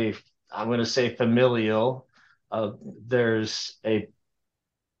 I'm going to say familial, uh, there's a,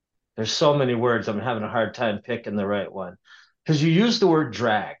 there's so many words. I'm having a hard time picking the right one because you use the word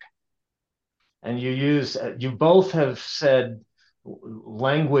drag and you both have said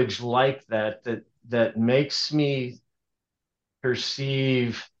language like that makes me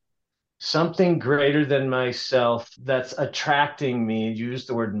perceive something greater than myself that's attracting me. Use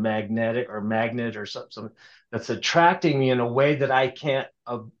the word magnetic or magnet or something that's attracting me in a way that I can't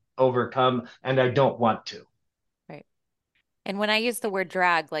overcome and I don't want to. Right. And when I use the word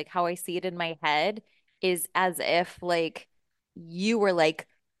drag, like how I see it in my head is as if like you were like,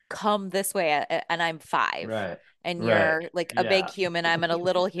 come this way, and I'm five, Right. and Right. you're like a big Yeah. human, I'm a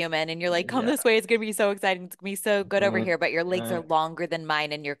little human, and you're like, come Yeah. this way, it's gonna be so exciting, it's gonna be so good over Mm, here, but your legs are uh, longer than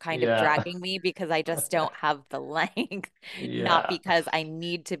mine, and you're kind of yeah. dragging me because I just don't have the length, not Yeah. because I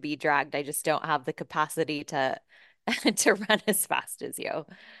need to be dragged, I just don't have the capacity to to run as fast as you.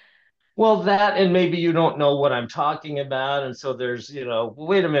 Well, that and maybe you don't know what I'm talking about, and so there's,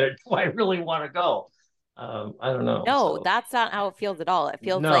 wait a minute, do I really want to go? I don't know. No, So that's not how it feels at all. It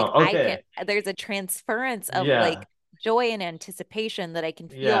feels like no, I can, okay, there's a transference of yeah, like joy and anticipation that I can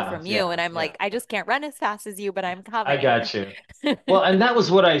feel yeah, from you. And yeah, I'm yeah. like, I just can't run as fast as you, but I'm I coming. got you. Well, and that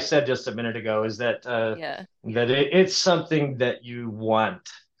was what I said just a minute ago, is that Yeah. it's something that you want,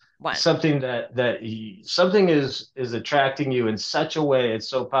 One. something something is attracting you in such a way, it's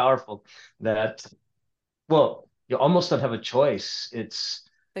so powerful that, well, you almost don't have a choice. It's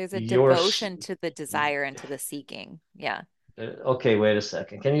There's a your devotion to the desire and to the seeking. Yeah. Okay, wait a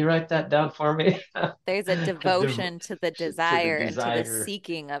second. Can you write that down for me? There's a devotion to the To the desire and to the desire.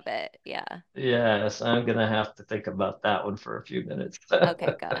 seeking of it. Yeah. Yes, I'm gonna have to think about that one for a few minutes.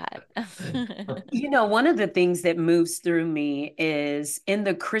 Okay, go ahead. You know, one of the things that moves through me is in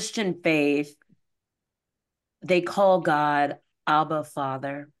the Christian faith, they call God Abba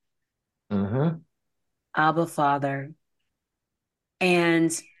Father, Hmm. Abba Father.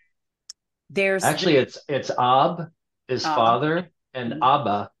 And there's the Actually, it's Ab is Abba, father and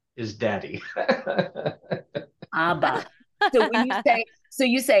Abba is daddy. Abba. So when you say, so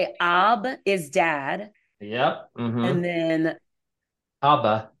you say Ab is dad, Yep. and Hmm. then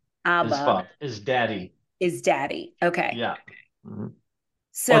Abba is Abba father is daddy. is daddy. Okay. Yeah. Hmm. Or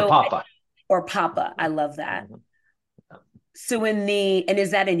So, Papa. or Papa. I love that. Mhm. So in the, and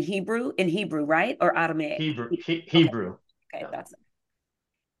is that in Hebrew? In Hebrew, right? Or Aramaic? Okay. Hebrew. Okay. Yeah. That's it.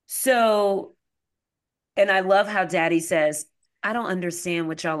 So, and I love how daddy says, I don't understand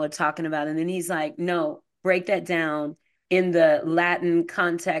what y'all are talking about. And then he's like, no, break that down in the Latin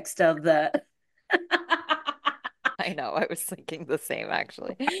context of the I know. I was thinking the same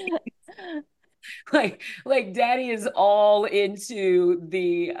actually. like daddy is all into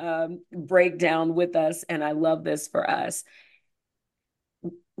the breakdown with us. And I love this for us.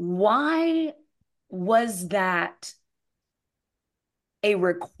 Why was that a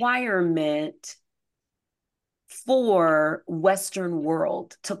requirement for Western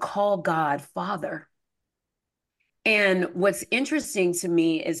world to call God Father? And what's interesting to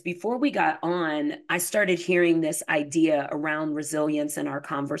me is before we got on, I started hearing this idea around resilience in our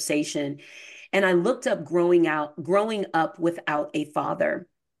conversation. And I looked up growing up without a father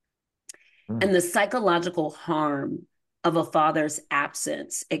Mm. and the psychological harm of a father's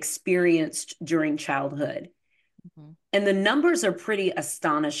absence experienced during childhood. Mhm. And the numbers are pretty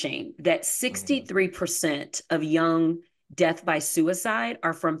astonishing that Mhm. 63% of young death by suicide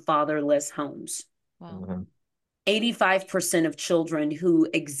are from fatherless homes. Wow. Mhm. 85% of children who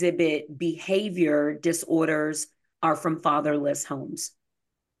exhibit behavior disorders are from fatherless homes.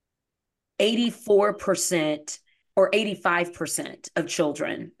 84% or 85% of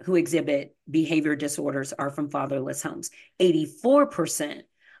children who exhibit behavior disorders are from fatherless homes. 84%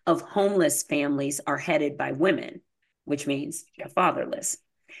 of homeless families are headed by women, which means they're fatherless.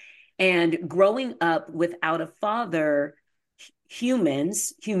 And growing up without a father,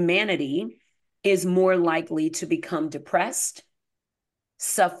 humanity is more likely to become depressed,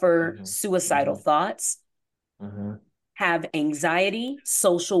 suffer Mm-hmm. suicidal Mm-hmm. thoughts, Mm-hmm. have anxiety,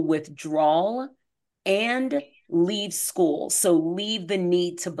 social withdrawal, and leave school. So leave the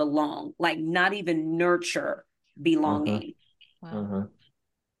need to belong, like not even nurture Mm-hmm. belonging. Wow. Mm-hmm.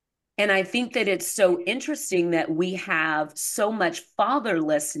 And I think that it's so interesting that we have so much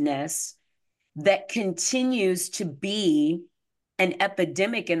fatherlessness that continues to be an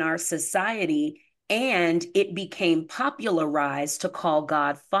epidemic in our society. And it became popularized to call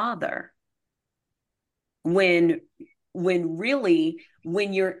God Father when really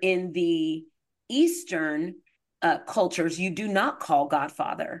when you're in the Eastern cultures, you do not call God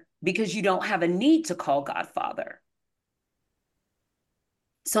Father because you don't have a need to call God Father.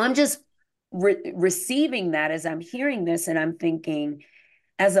 So I'm just receiving that as I'm hearing this, and I'm thinking,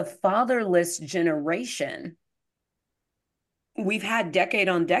 as a fatherless generation, we've had decade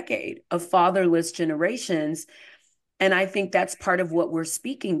on decade of fatherless generations. And I think that's part of what we're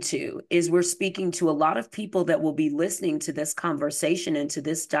speaking to is we're speaking to a lot of people that will be listening to this conversation and to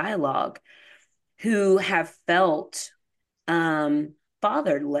this dialogue who have felt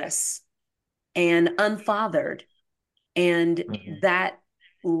fatherless and unfathered. And Mm-hmm. that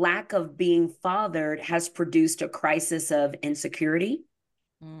lack of being fathered has produced a crisis of insecurity.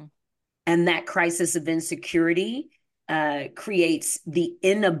 Mm. And that crisis of insecurity creates the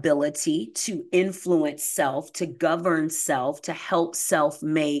inability to influence self, to govern self, to help self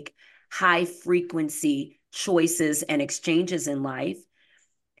make high frequency choices and exchanges in life.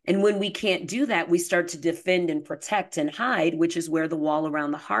 And when we can't do that, we start to defend and protect and hide, which is where the wall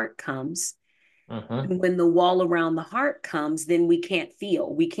around the heart comes. Mm-hmm. And when the wall around the heart comes, then we can't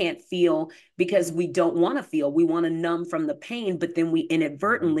feel. We can't feel because we don't want to feel. We want to numb from the pain, but then we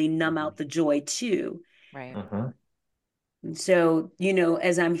inadvertently numb Mm-hmm. out the joy too. Right. Mm-hmm. And so,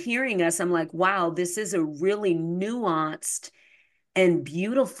 as I'm hearing us, I'm like, wow, this is a really nuanced and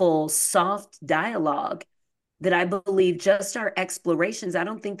beautiful, soft dialogue that I believe just our explorations, I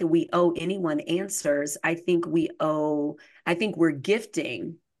don't think that we owe anyone answers. I think we're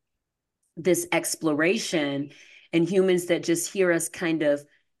gifting this exploration, and humans that just hear us kind of,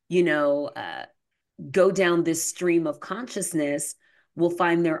 you know, uh, go down this stream of consciousness will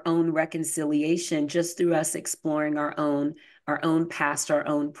find their own reconciliation just through us exploring our own past, our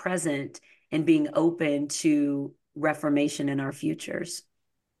own present, and being open to reformation in our futures.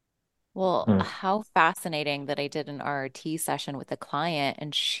 Well, how fascinating that I did an RRT session with a client,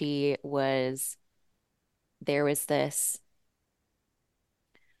 and there was this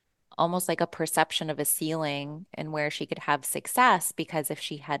almost like a perception of a ceiling and where she could have success because if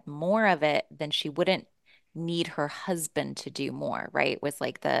she had more of it, then she wouldn't need her husband to do more, right? Was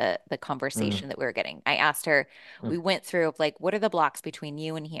like the Mm-hmm. conversation that we were getting. I asked her, we went through of like, what are the blocks between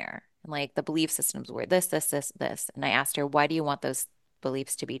you and here? And like the belief systems were this. And I asked her, why do you want those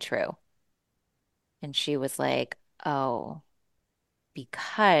beliefs to be true? And she was like, oh,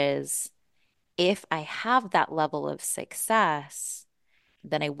 because if I have that level of success,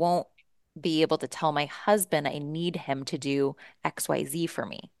 then I won't be able to tell my husband I need him to do XYZ for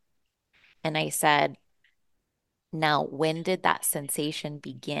me. And I said, now, when did that sensation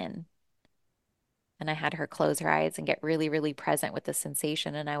begin? And I had her close her eyes and get really, really present with the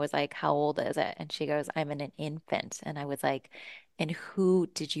sensation. And I was like, how old is it? And she goes, I'm an infant. And I was like, and who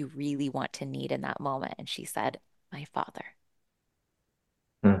did you really want to need in that moment? And she said, my father.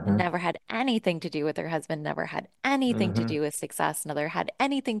 It Mm-hmm. never had anything to do with her husband, never had anything to Mm-hmm. do with success, never had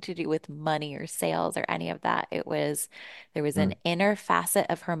anything to do with money or sales or any of that. There was an inner facet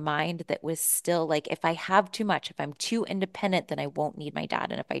of her mind that was still like, if I have too much, if I'm too independent, then I won't need my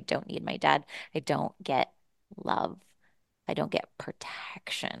dad. And if I don't need my dad, I don't get love. I don't get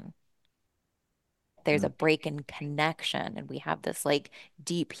protection. There's a Mm-hmm. break in connection. And we have this like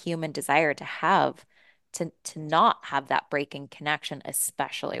deep human desire to have to not have that break in connection,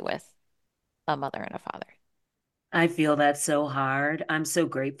 especially with a mother and a father. I feel that's so hard. I'm so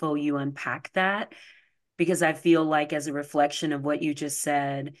grateful you unpacked that because I feel like, as a reflection of what you just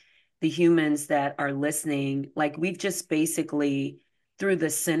said, the humans that are listening, like we've just basically, through the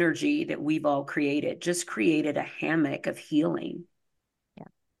synergy that we've all created, just created a hammock of healing Yeah.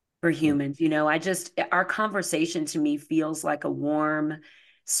 for humans. Our conversation to me feels like a warm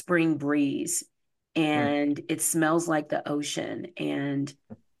spring breeze, and it smells like the ocean. And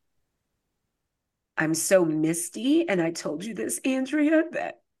I'm so misty. And I told you this, Andrea,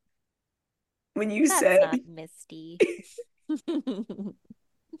 that when you That's said, not Misty.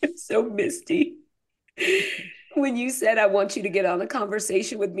 I'm so misty. When you said, I want you to get on a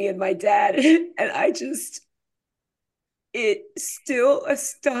conversation with me and my dad. And it still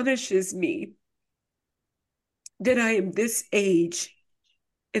astonishes me that I am this age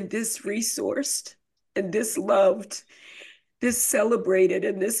and this resourced and this loved, this celebrated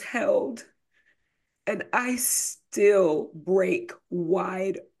and this held. And I still break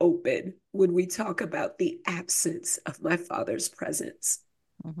wide open when we talk about the absence of my father's presence.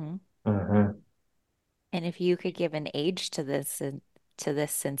 hmm Mhm. And if you could give an age to this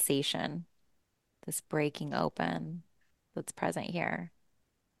sensation, this breaking open that's present here,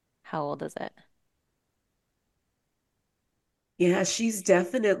 how old is it? Yeah, she's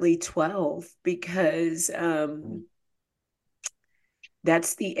definitely 12 because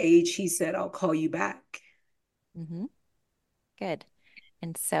that's the age he said, I'll call you back. hmm Good.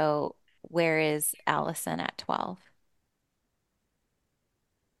 And so where is Allison at 12?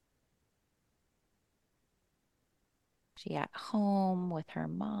 She at home with her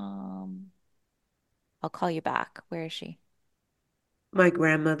mom? I'll call you back. Where is she? My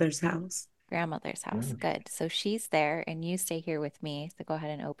grandmother's house. Grandmother's house. Mhm. Good. So she's there and you stay here with me. So go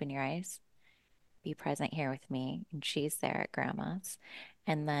ahead and open your eyes. Be present here with me. And she's there at grandma's.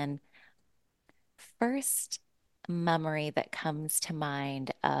 And then first memory that comes to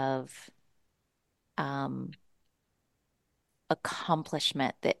mind of um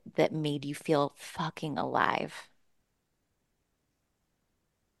accomplishment that made you feel fucking alive.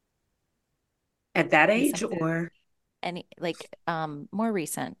 At that And age, something or any like more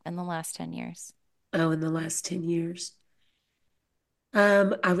recent in the last 10 years. oh, in the last 10 years.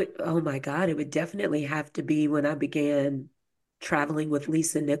 I would, oh my God, it would definitely have to be when I began traveling with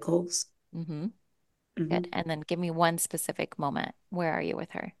Lisa Nichols. Mm-hmm. Good. Mhm. And then give me one specific moment. Where are you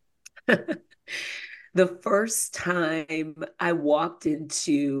with her? The first time I walked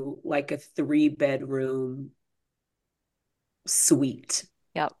into like a three-bedroom suite.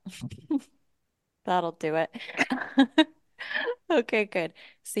 Yep. That'll do it. Okay, good.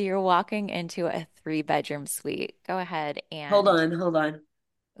 So you're walking into a three-bedroom suite. Go ahead Hold and on, hold on.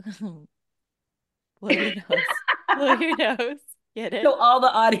 blow your nose. Blow your nose. Get So it? all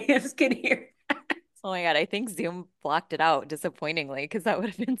the audience can hear. Oh my God, I think Zoom blocked it out disappointingly because that would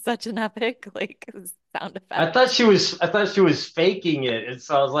have been such an epic like sound effect. I thought she was faking it. And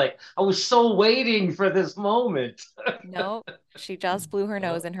so I was like, I was so waiting for this moment. No, she just blew her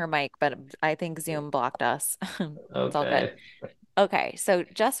nose Oh, in her mic, but I think Zoom blocked us. It's all good. okay. Okay, so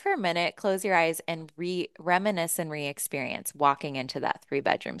just for a minute, close your eyes and re reminisce and re-experience walking into that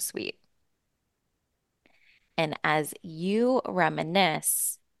three-bedroom suite. And as you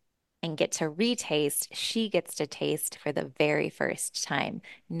reminisce and get to retaste, she gets to taste for the very first time,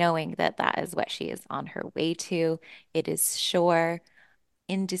 knowing that that is what she is on her way to. It is sure,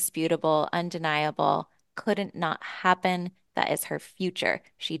 indisputable, undeniable, couldn't not happen. That is her future.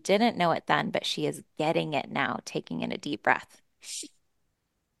 She didn't know it then, but she is getting it now, taking in a deep breath.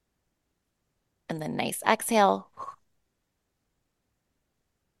 And then nice exhale.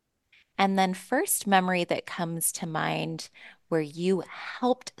 And then first memory that comes to mind where you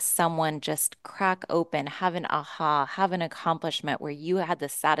helped someone just crack open, have an aha, have an accomplishment where you had the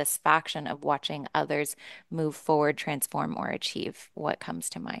satisfaction of watching others move forward, transform, or achieve. What comes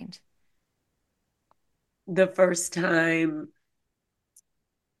to mind? The first time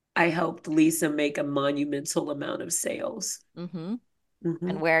I helped Lisa make a monumental amount of sales. Mm-hmm.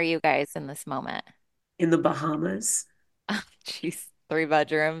 And Mhm. where are you guys in this moment? In the Bahamas. Jeez, three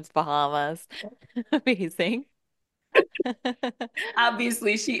bedrooms, Bahamas. Amazing.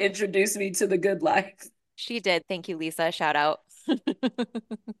 Obviously, she introduced me to the good life. She did. Thank you, Lisa. Shout out.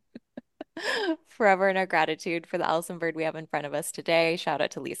 Forever in our gratitude for the Allyson Byrd we have in front of us today. Shout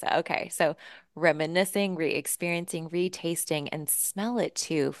out to Lisa. Okay, so reminiscing, re-experiencing, retasting, and smell it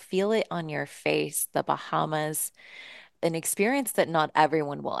too. Feel it on your face, the Bahamas, an experience that not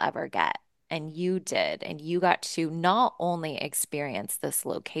everyone will ever get. And you did. And you got to not only experience this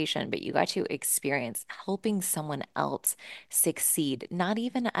location, but you got to experience helping someone else succeed, not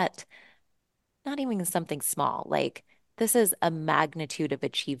even something small. Like this is a magnitude of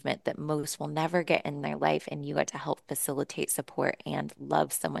achievement that most will never get in their life. And you got to help facilitate, support, and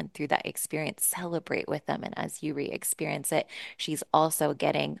love someone through that experience, celebrate with them. And as you re experience it, she's also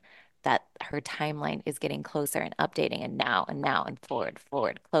getting that her timeline is getting closer and updating and now and forward,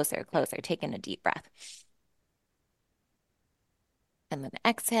 forward, closer, closer, taking a deep breath. And then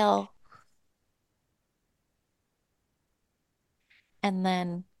exhale. And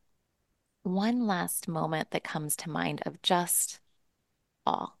then One last moment that comes to mind of just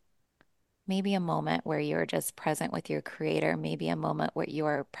awe. Maybe a moment where you're just present with your creator, maybe a moment where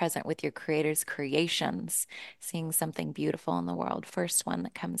you're present with your creator's creations, seeing something beautiful in the world. First one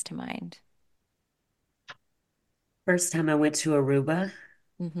that comes to mind. First time I went to Aruba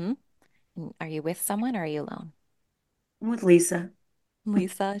Mm-hmm. Are you with someone or are you alone? with Lisa.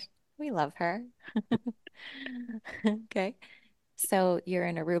 Lisa, we love her. Okay. So you're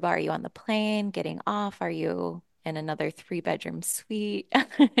in Aruba. Are you on the plane, getting off? Are you in another three-bedroom suite?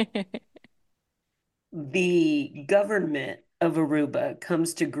 The government of Aruba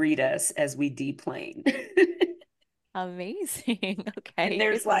comes to greet us as we deplane. Amazing. And Okay.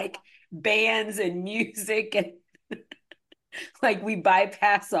 there's like bands and music and like we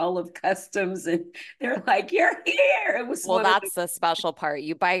bypass all of customs and they're like, you're here. It was Well, one of the, that's the special part.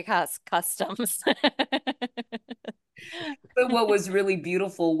 You bypass customs. but what was really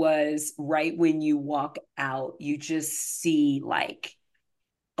beautiful was right when you walk out, you just see like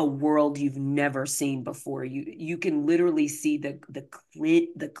a world you've never seen before. You can literally see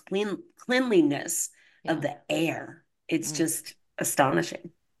cleanliness of Yeah. the air. It's Mm. just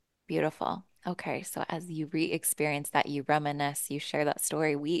astonishing. Beautiful. Okay, so as you re-experience that, you reminisce, you share that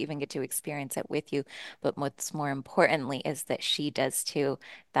story, we even get to experience it with you. But what's more importantly is that she does too.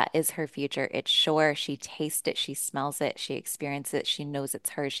 That is her future. It's sure. She tastes it, she smells it, she experiences it, she knows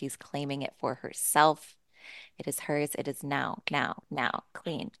it's hers. She's claiming it for herself. It is hers. It is now, now, now,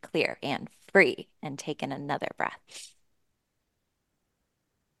 clean, clear, and free. And take in another breath.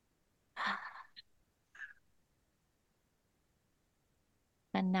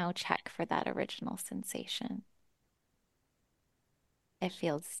 And now check for that original sensation. It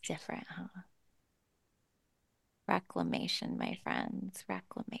feels different, huh? Reclamation, my friends,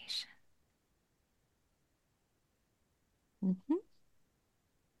 reclamation. Hmm.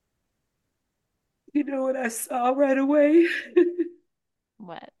 You know what I saw right away?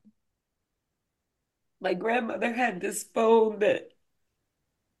 What? My grandmother had this phone that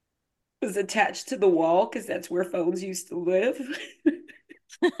was attached to the wall because that's where phones used to live.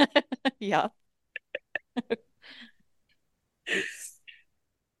 Yeah.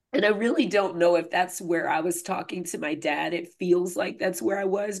 And I really don't know if that's where I was talking to my dad. It feels like that's where I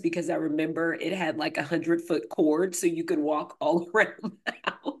was because I remember it had like 100-foot cord so you could walk all around the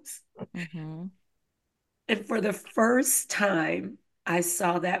house. Hmm. And for the first time, I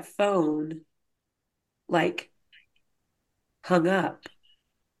saw that phone like hung up,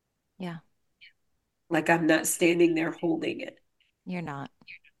 Yeah, like I'm not standing there holding it. you're not.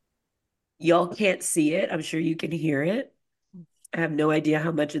 Y'all can't see it. I'm sure you can hear it. I have no idea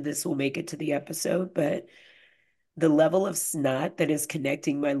how much of this will make it to the episode, but the level of snot that is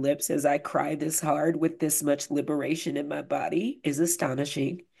connecting my lips as I cry this hard with this much liberation in my body is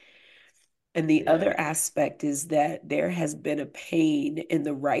astonishing. And the Yeah. other aspect is that there has been a pain in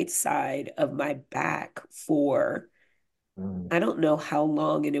the right side of my back for Mm. I don't know how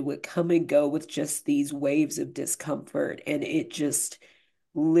long, and it would come and go with just these waves of discomfort. And it just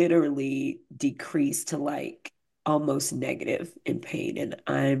literally decreased to like almost negative in pain. And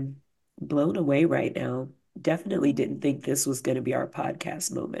I'm blown away right now. Definitely didn't Mm. think this was going to be our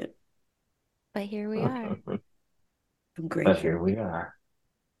podcast moment. But here we are. I'm But grateful. here we are.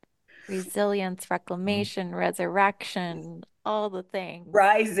 Resilience, reclamation, resurrection, all the things.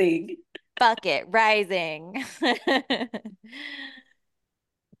 Rising. Bucket rising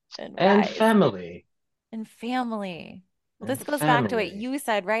and And rise family. and family. Well, And this goes back to what family. you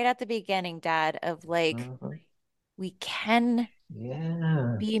said right at the beginning, Dad, of like Mhm. we can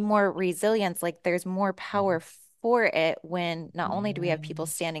Yeah. be more resilient. Like there's more power for it when not only do we have people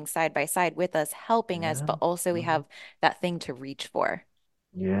Yes. standing side by side with us, helping us, Yeah. but also we Mhm. have that thing to reach for.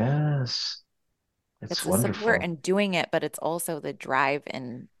 Yes. It's It's the support wonderful. and doing it, but it's also the drive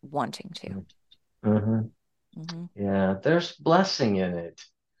and wanting to. Mm-hmm. Hmm. Yeah. There's blessing in it.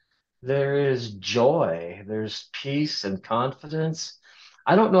 There is joy. There's peace and confidence.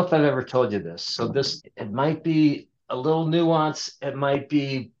 I don't know if I've ever told you this. So this, it might be a little nuance. It might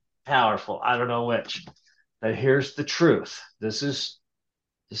be powerful. I don't know which. But here's the truth. This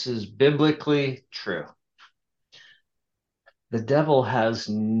is biblically true. The devil has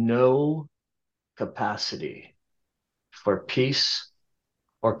no capacity for peace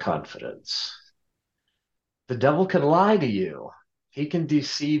or confidence. The devil can lie to you. He can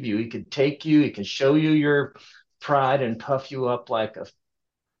deceive you. He can take you. He can show you your pride and puff you up like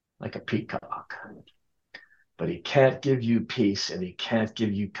a peacock. But he can't give you peace and he can't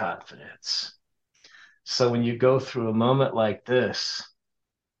give you confidence. So when you go through a moment like this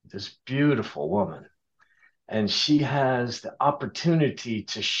beautiful woman, and she has the opportunity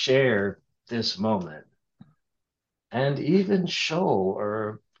to share this moment and even show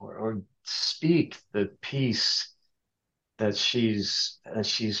or speak the peace that she's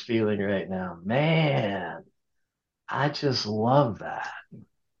feeling right now. Man, I just love that.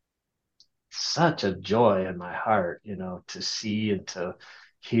 Such a joy in my heart, to see and to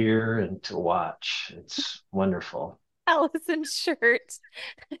hear and to watch. It's wonderful. Allison's shirt.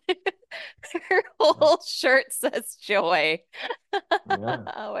 Her whole shirt says joy. Yeah.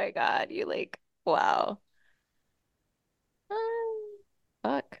 Oh my God. You like, wow.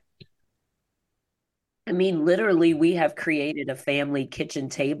 Fuck. I mean, literally, we have created a family kitchen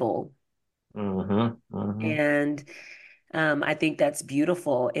table. Mm-hmm. Mm-hmm. And I think that's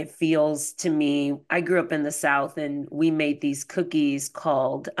beautiful. It feels to me, I grew up in the South and we made these cookies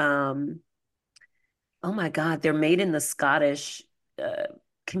called, oh my God, they're made in the Scottish uh,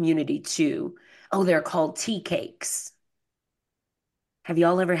 community too. Oh, they're called tea cakes. Have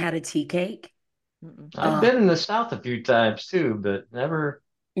y'all ever had a tea cake? Mm-mm. I've Oh, been in the South a few times too, but never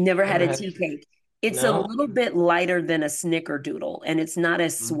never had never a had. tea cake. It's a No. little bit lighter than a snickerdoodle, and it's not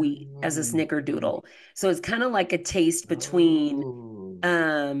as sweet as a Mm. snickerdoodle. So it's kind of like a taste between, Oh.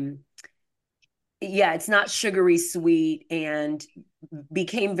 um, yeah, it's not sugary sweet and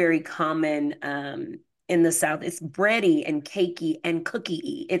became very common in the South. It's bready and cakey and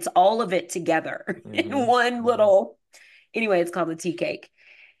cookie-y. It's all of it together in Mm-hmm. one Mm-hmm. little, anyway, it's called a tea cake.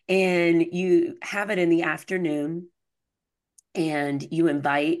 And you have it in the afternoon and you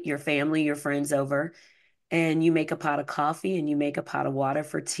invite your family, your friends over, and you make a pot of coffee and you make a pot of water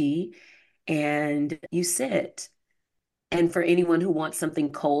for tea and you sit. And for anyone who wants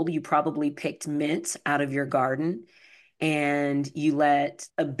something cold, you probably picked mint out of your garden and you let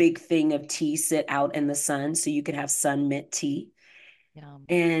a big thing of tea sit out in the sun so you could have sun mint tea. Yum.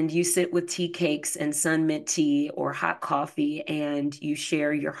 And you sit with tea cakes and sun mint tea or hot coffee and you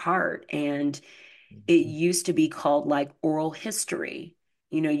share your heart. And it used to be called like oral history.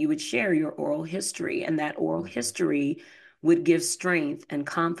 You would share your oral history, and that oral Mm-hmm. history would give strength and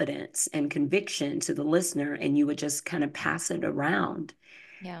confidence and conviction to the listener, and you would just kind of pass it around.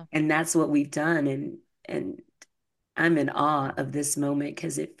 Yeah. And that's what we've done. And I'm in awe of this moment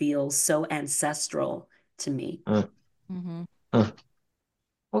because it feels so ancestral to me. Uh, Mm-hmm. uh.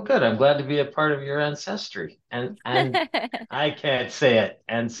 Well, good. I'm glad to be a part of your ancestry. And I can't say it.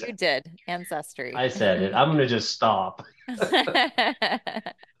 And You did. Ancestry. I said it. I'm gonna just stop.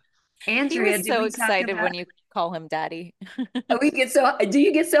 He Andrea, was did so we talk excited about? when you call him daddy. Do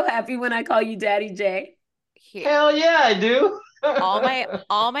you get so happy when I call you Daddy J? He, Hell yeah, I do. all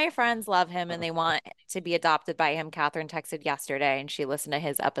my friends love him and they want to be adopted by him. Catherine texted yesterday and she listened to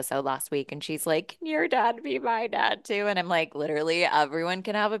his episode last week and she's like, "Can your dad be my dad too?" And I'm like, literally, everyone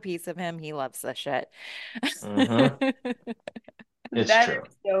can have a piece of him. He loves this shit. Mm-hmm. It's That true.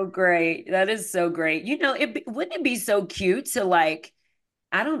 is so great. That is so great. Wouldn't it be so cute to like,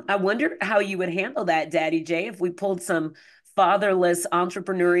 I wonder how you would handle that, Daddy J, if we pulled some fatherless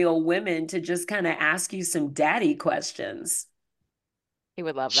entrepreneurial women to just kind of ask you some daddy questions. He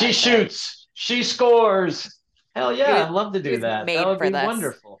would love She that shit. shoots. She scores. Hell He yeah, was I'd love to he do was that. That made would for be this.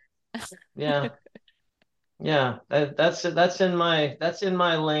 wonderful. Yeah. Yeah. That's in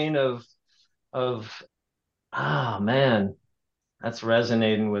my lane of man, that's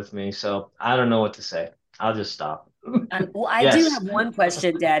resonating with me. So I don't know what to say. I'll just stop. Well, I do Yes. have one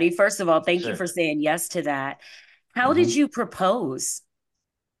question, Daddy. First of all, thank you Sure. for saying yes to that. How did Hmm. you propose?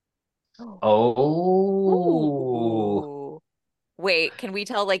 Oh, Ooh. Wait, can we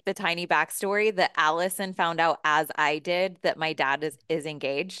tell like the tiny backstory that Allison found out as I did that my dad is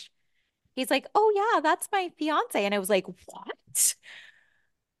engaged? He's like, "Oh yeah, that's my fiance." And I was like, "What?"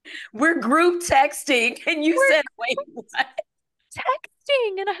 We're group texting, and you We're said, wait, what?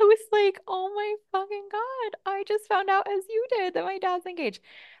 texting. And I was like, "Oh my fucking God. I just found out as you did that my dad's engaged."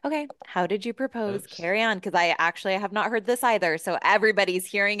 Okay, how did you propose? oops. Carry on, because I have not heard this either. So everybody's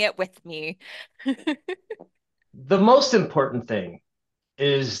hearing it with me. The most important thing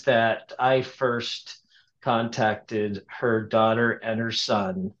is that I first contacted her daughter and her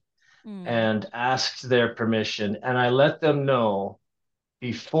son Hmm. and asked their permission. And I let them know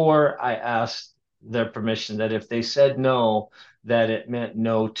before I asked their permission that if they said no, that it meant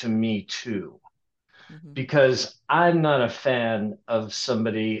no to me too. Hmm. Because I'm not a fan of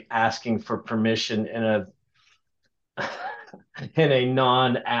somebody asking for permission in a in a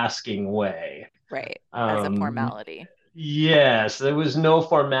non-asking way. Right. As a Um, formality. yes, there was no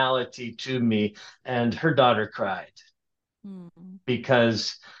formality to me, and her daughter cried Hmm.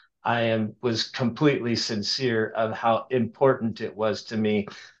 because I was completely sincere of how important it was to me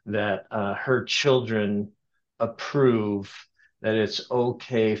that her children approve that it's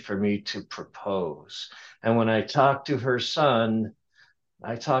okay for me to propose. And when I talked to her son,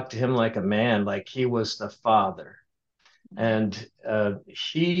 I talked to him like a man, like he was the father. And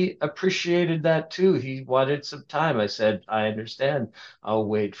he appreciated that too. He wanted some time. I said, I understand. I'll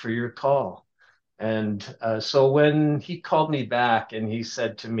wait for your call. And so when he called me back and he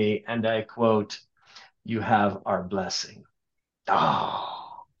said to me, and I quote, "You have our blessing."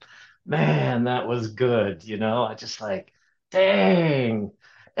 Oh, man, that was good. I just like, dang,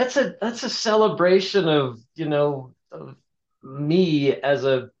 that's a celebration of, of me as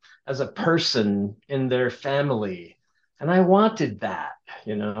a person in their family. And I wanted that,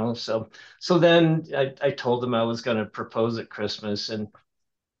 so then I told them I was going to propose at Christmas, and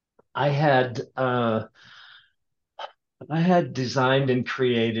I had I had designed and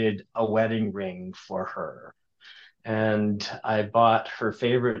created a wedding ring for her, and I bought her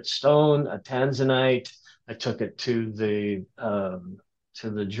favorite stone, a tanzanite. I took it to the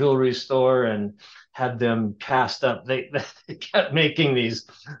jewelry store and had them cast up. They kept making these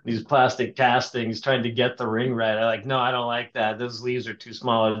plastic castings, trying to get the ring right. I like, no, I don't like that. Those leaves are too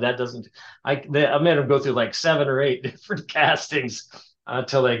small. That doesn't. I made them go through like 7 or 8 different castings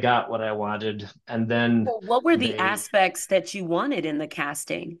until they got what I wanted, and then Well, what were the they aspects that you wanted in the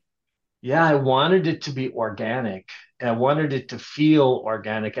casting? yeah, I wanted it to be organic. I wanted it to feel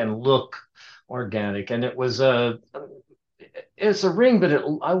organic and look organic. And it's a ring, but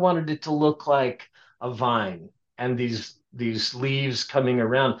I wanted it to look like a vine and these leaves coming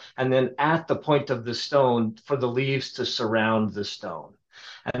around. And then at the point of the stone, for the leaves to surround the stone.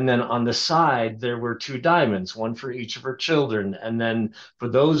 And then on the side, there were 2 diamonds, one for each of her children, and then for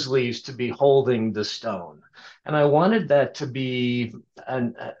those leaves to be holding the stone. And I wanted that to be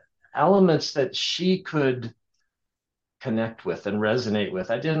an elements that she could connect with and resonate with.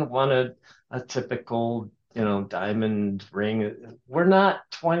 I didn't want a typical, diamond ring. We're not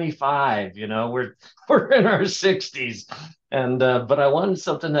 25, we're in our 60s. And but I wanted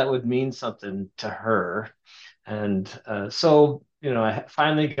something that would mean something to her. And so, I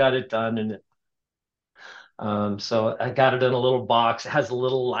finally got it done, and so I got it in a little box. It has a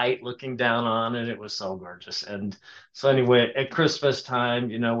little light looking down on it. It was so gorgeous. And so anyway, at Christmas time,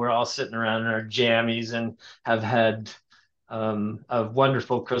 we're all sitting around in our jammies and have had a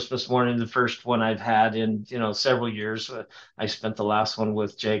wonderful Christmas morning. The first one I've had in, several years. I spent the last one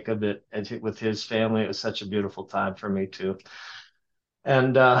with Jacob with his family. It was such a beautiful time for me too.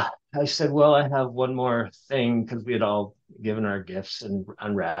 And I said, well, I have one more thing because we had all given our gifts and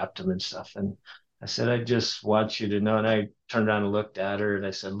unwrapped them and stuff. And I said, I just want you to know. And I turned around and looked at her and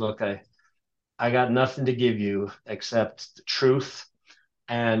I said, look, I got nothing to give you except the truth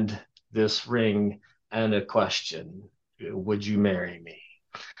and this ring and a question. Would you marry me?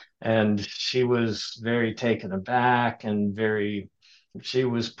 And she was very taken aback and she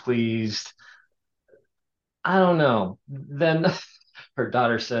was pleased. I don't know. Then her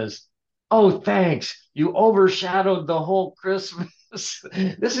daughter says, "Oh, thanks. You overshadowed the whole Christmas.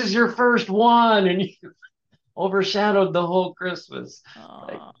 This is your first one, and you overshadowed the whole Christmas."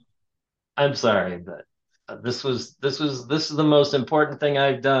 Like, Oh, I'm sorry, but this is the most important thing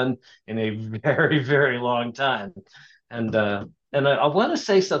I've done in a very, very long time. And I want to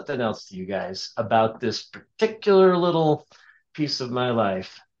say something else to you guys about this particular little piece of my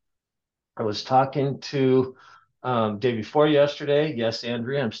life. I was talking to day before yesterday. Yes,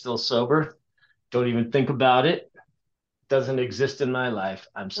 Andrea, I'm still sober. Don't even think about it. Doesn't exist in my life.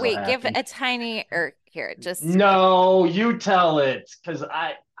 I'm so wait, give happy. a tiny or here, just No, you tell it because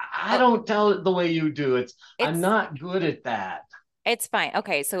I oh, don't tell it the way you do. I'm it's not good at that. it's fine.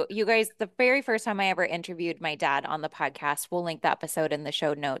 Okay, so you guys, the very first time I ever interviewed my dad on the podcast, we'll link the episode in the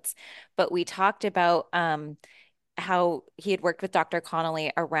show notes, but we talked about how he had worked with Dr.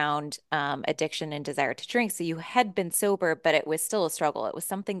 Connolly around addiction and desire to drink. So you had been sober, but it was still a struggle. It was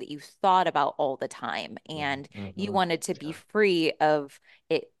something that you thought about all the time, and you Mm-hmm. wanted to be Yeah, free of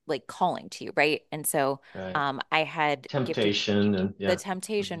it, like calling to you, right? And so right. I had gifted Temptation and the yeah.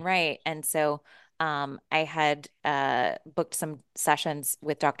 temptation, Mhm. right? And so I had booked some sessions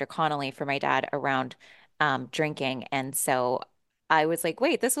with Dr. Connolly for my dad around drinking. And so I was like,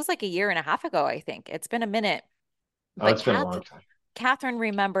 wait, this was like a year and a half ago, I think. It's been a minute. Oh, But it's been a long time. Catherine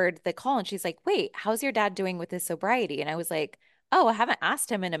remembered the call and she's like, wait, how's your dad doing with his sobriety? And I was like, oh, I haven't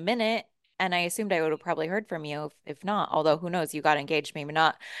asked him in a minute. And I assumed I would have probably heard from you if not, although who knows, you got engaged, maybe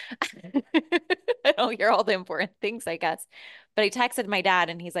not. I don't hear all the important things, I guess. But I texted my dad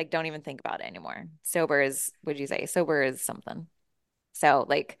and he's like, don't even think about it anymore. Sober is, would you say, sober is something. So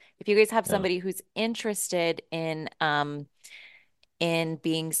like if you guys have Yeah. somebody who's interested in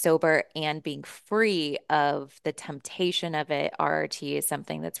being sober and being free of the temptation of it, RRT is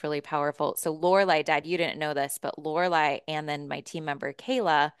something that's really powerful. So Lorelai, Dad, you didn't know this, but Lorelai and then my team member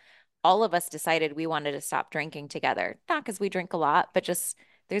Kayla, all of us decided we wanted to stop drinking together. Not because we drink a lot, but just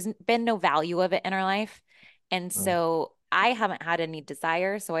there's been no value of it in our life. And Mm. so I haven't had any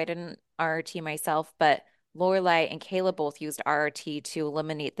desire, so I didn't RRT myself, but Lorelai and Kayla both used RRT to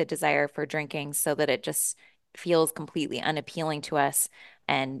eliminate the desire for drinking so that it just feels completely unappealing to us.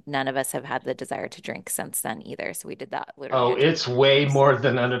 And none of us have had the desire to drink since then either. So we did that literally Oh, in 20 it's way years. more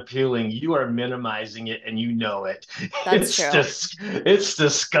than unappealing. You are minimizing it and you know it. That's true. It's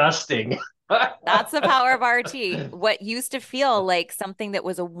disgusting. That's the power of RT. What used to feel like something that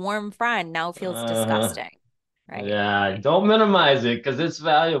was a warm friend now feels Uh, disgusting. Right. yeah, don't minimize it because it's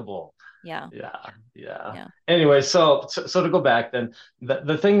valuable. Yeah. Yeah, yeah. Yeah. Anyway, so to go back then,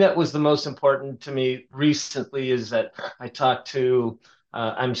 the thing that was the most important to me recently is that I talked to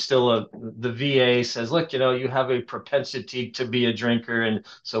I'm still the VA says, look, you have a propensity to be a drinker, and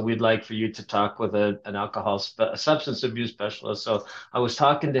so we'd like for you to talk with an a substance abuse specialist. So I was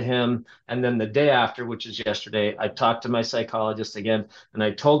talking to him, and then the day after, which is yesterday, I talked to my psychologist again, and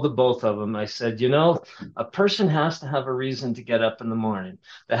I told the both of them, I said, a person has to have a reason to get up in the morning.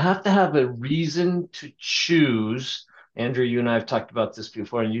 They have to have a reason to choose. Andrew, you and I have talked about this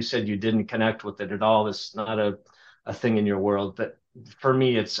before, and you said you didn't connect with it at all. It's not a thing in your world, but for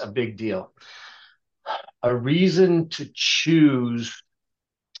me, it's a big deal. A reason to choose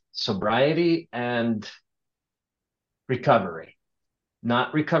sobriety and recovery,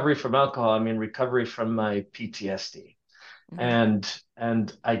 not recovery from alcohol. I mean, recovery from my PTSD. Mhm.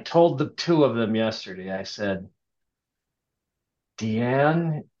 And I told the two of them yesterday, I said,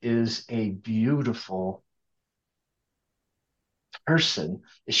 Deanne is a beautiful person.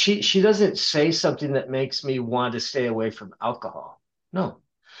 She doesn't say something that makes me want to stay away from alcohol. No.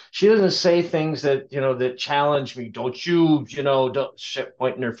 She doesn't say things that challenge me. Don't shit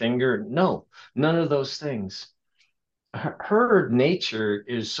pointing her finger. No, none of those things. Her nature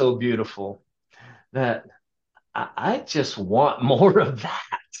is so beautiful that I just want more of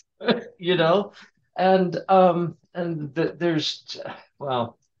that, you Yeah. know? There's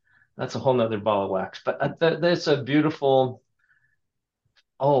well, that's a whole nother ball of wax, but that's a beautiful.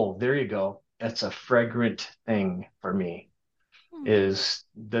 Oh, there you go. That's a fragrant thing for me, Hmm. is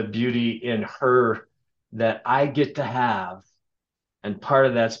the beauty in her that I get to have. And part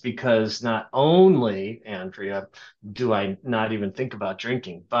of that's because not only, Andrea, do I not even think about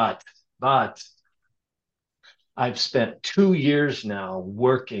drinking, but I've spent 2 years now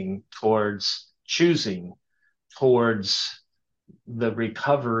working towards choosing towards the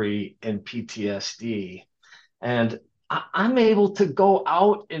recovery in PTSD. And I'm able to go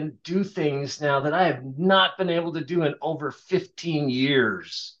out and do things now that I have not been able to do in over 15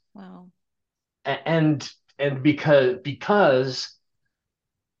 years. Wow. And because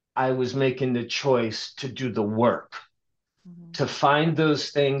I was making the choice to do the work, Mhm. to find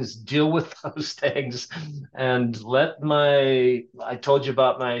those things, deal with those things, and let I told you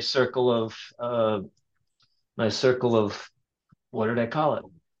about my circle of what did I call it?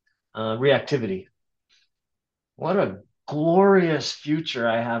 Reactivity. What a glorious future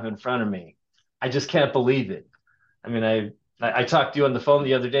I have in front of me. I just can't believe it. I mean, I talked to you on the phone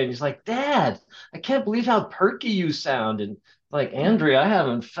the other day, and he's like, Dad, I can't believe how perky you sound. And like, Andrea, I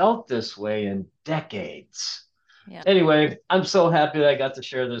haven't felt this way in decades. Yeah. Anyway, I'm so happy that I got to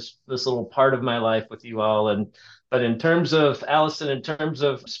share this little part of my life with you all. But in terms of Allyson, in terms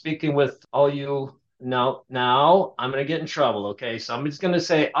of speaking with all you now I'm gonna get in trouble. Okay, somebody's gonna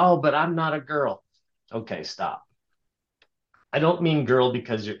say, "Oh, but I'm not a girl." Okay, stop. I don't mean girl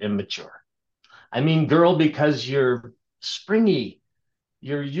because you're immature. I mean girl because you're springy,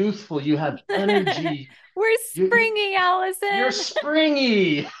 you're youthful, you have energy. We're You springy, you're Allison.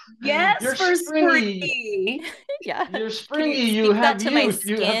 springy. Yes, You're for springy. springy. Yeah. You're Can you springy. You speak that have to my youth.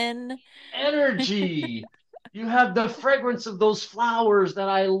 You have skin? energy. You have the fragrance of those flowers that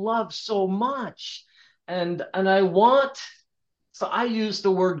I love so much. And I want, so I use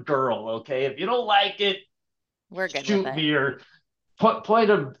the word girl, okay? If you don't like it, We're good with shoot it. me or point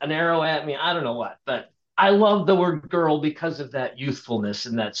an arrow at me. I don't know what, but I love the word girl because of that youthfulness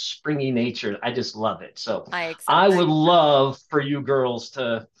and that springy nature. I just love it. So I I accept. would love for you girls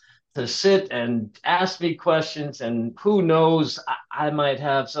to sit and ask me questions, and who knows, I might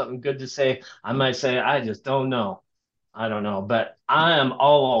have something good to say. I might say I just don't know. I don't know, but I am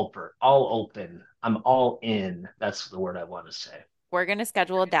all open. I'm all in. That's the word I want to say. We're going to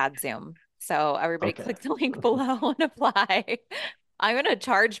schedule a dad Zoom. So everybody Okay. click the link below and apply. I'm going to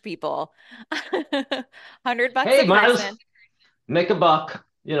charge people $100 a Hey, Miles. person. Make a buck,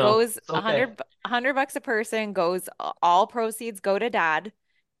 Goes it's okay. 100 bucks a person, goes all proceeds go to dad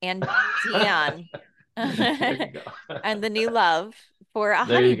and Deanne There you go. and the new love for a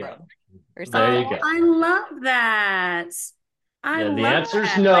There you go. honeymoon or There something. you Oh, go. I love that. I Yeah, the love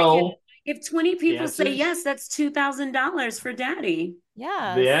answer's that. Like no. if 20 The people say answer's yes, that's $2,000 for daddy. the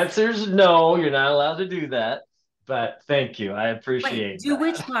Yes. answer's no. You're not allowed to do that. But thank you. I Wait, appreciate do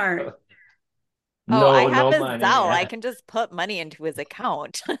which that. part? Oh, I No, have no a money. Zelle. I Yeah. can just put money into his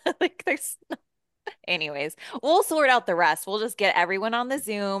account. Like there's anyways, we'll sort out the rest. We'll just get everyone on the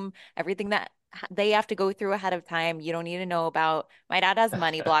Zoom, everything that they have to go through ahead of time. You don't need to know about. My dad has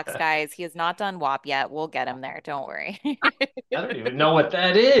money blocks, guys. He has not done WAP yet. We'll get him there. Don't worry. I don't even know what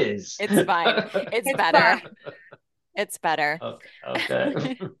that is. It's fine. It's It's better. fine. It's better. Okay.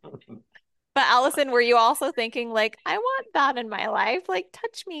 Okay. But Allison, were you also thinking like, I want that in my life? Like,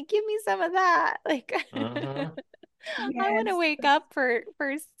 touch me, give me some of that. Like, Mhm. I want to Yes. wake up for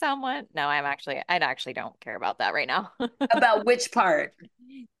someone. No, I actually don't care about that right now. About which part?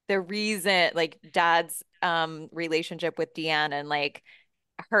 The reason, like dad's relationship with Deanne and like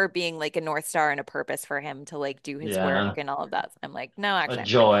her being like a North Star and a purpose for him to like do his work Yeah. and all of that. I'm like, no, A actually,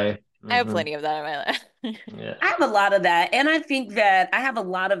 joy. I have Hmm. plenty of that in my life. Yeah. I have a lot of that. And I think that I have a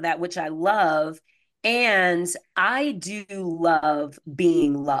lot of that, which I love. And I do love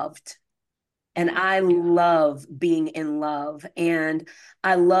being loved. And Yeah. I love being in love and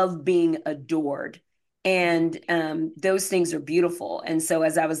I love being adored. And those things are beautiful. And so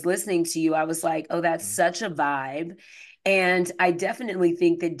as I was listening to you, I was like, oh, that's such a vibe. And I definitely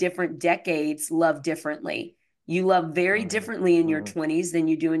think that different decades love differently. You love very Hmm. differently in your Hmm. 20s than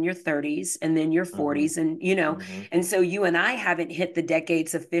you do in your 30s and then your Hmm. 40s. And Hmm. and so you and I haven't hit the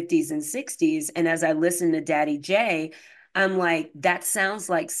decades of 50s and 60s. And as I listen to Daddy J, I'm like, that sounds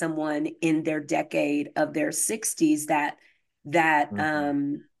like someone in their decade of their 60s that Hmm.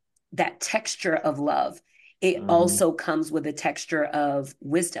 um that texture of love. It Hmm. also comes with a texture of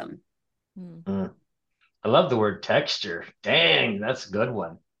wisdom. Mm-hmm. Hmm. I love the word texture. Dang, that's a good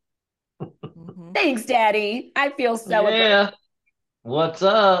one. Thanks, Daddy. I feel celebrated. Yeah. What's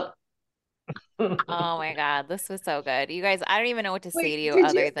up? Oh my God, this was so good. You guys, I don't even know what to say to Wait, you did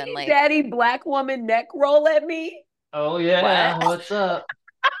other you than see like, Daddy black woman neck roll at me? Oh what? yeah, what's up?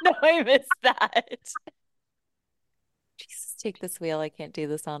 No, I missed that. Jesus, take this wheel. I can't do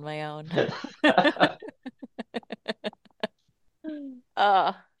this on my own.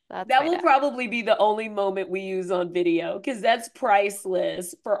 Oh, that's That my will dad. probably be the only moment we use on video because that's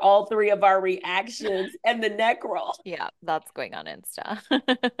priceless for all three of our reactions and the neck roll. Yeah, that's going on Insta.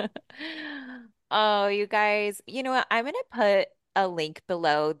 Oh, you guys, you know what? I'm gonna put a link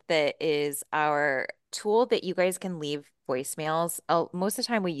below that is our tool that you guys can leave voicemails. Most of the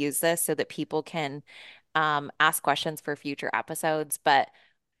time we use this so that people can ask questions for future episodes. But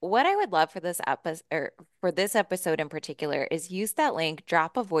what I would love for this episode or for this episode in particular is use that link,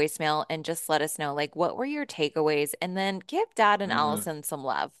 drop a voicemail, and just let us know like what were your takeaways, and then give Dad and Hmm. Allison some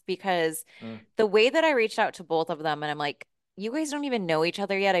love because the way that I reached out to both of them and I'm like, you guys don't even know each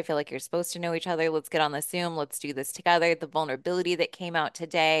other yet. I feel like you're supposed to know each other. Let's get on the Zoom. Let's do this together. The vulnerability that came out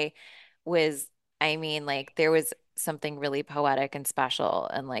today was, I mean, like there was something really poetic and special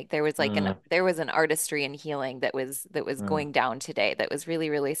and like Hmm. there was an artistry and healing that was Hmm. going down today that was really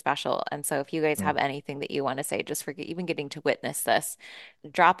really special. And so if you guys Hmm. have anything that you want to say just for even getting to witness this,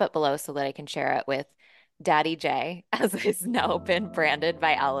 drop it below so that I can share it with Daddy J, as has now been branded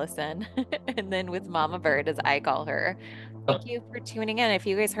by Allyson, and then with Mama Byrd, as I call her. Thank you for tuning in. If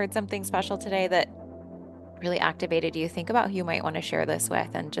you guys heard something special today that really activated you, think about who you might want to share this with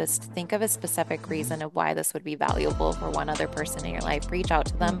and just think of a specific reason of why this would be valuable for one other person in your life. Reach out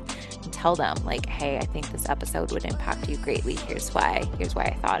to them and tell them, like, hey, I think this episode would impact you greatly. Here's why. Here's why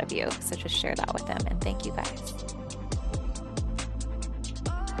I thought of you. So just share that with them. And thank you guys.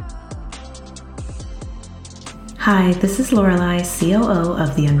 Hi, this is Lorelei, COO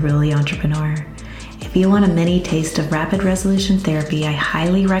of The Unruly Entrepreneur. If you want a mini taste of rapid resolution therapy, I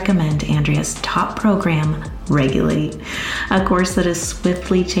highly recommend Andrea's top program, Regulate, a course that is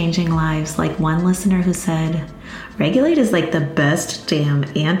swiftly changing lives, like one listener who said, Regulate is like the best damn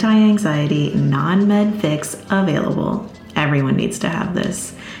anti-anxiety, non-med fix available. Everyone needs to have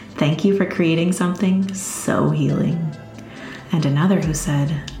this. Thank you for creating something so healing. And another who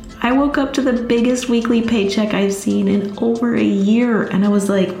said, I woke up to the biggest weekly paycheck I've seen in over a year, and I was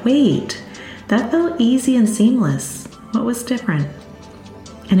like, wait, that felt easy and seamless. What was different?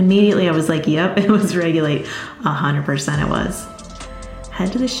 And immediately I was like, yep, it was Regulate. 100% it was.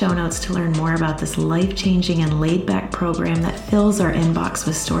 Head to the show notes to learn more about this life-changing and laid-back program that fills our inbox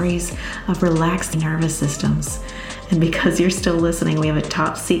with stories of relaxed nervous systems And because you're still listening, we have a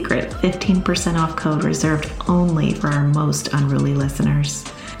top secret 15% off code reserved only for our most unruly listeners.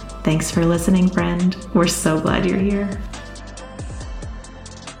 Thanks for listening, friend. We're so glad you're here.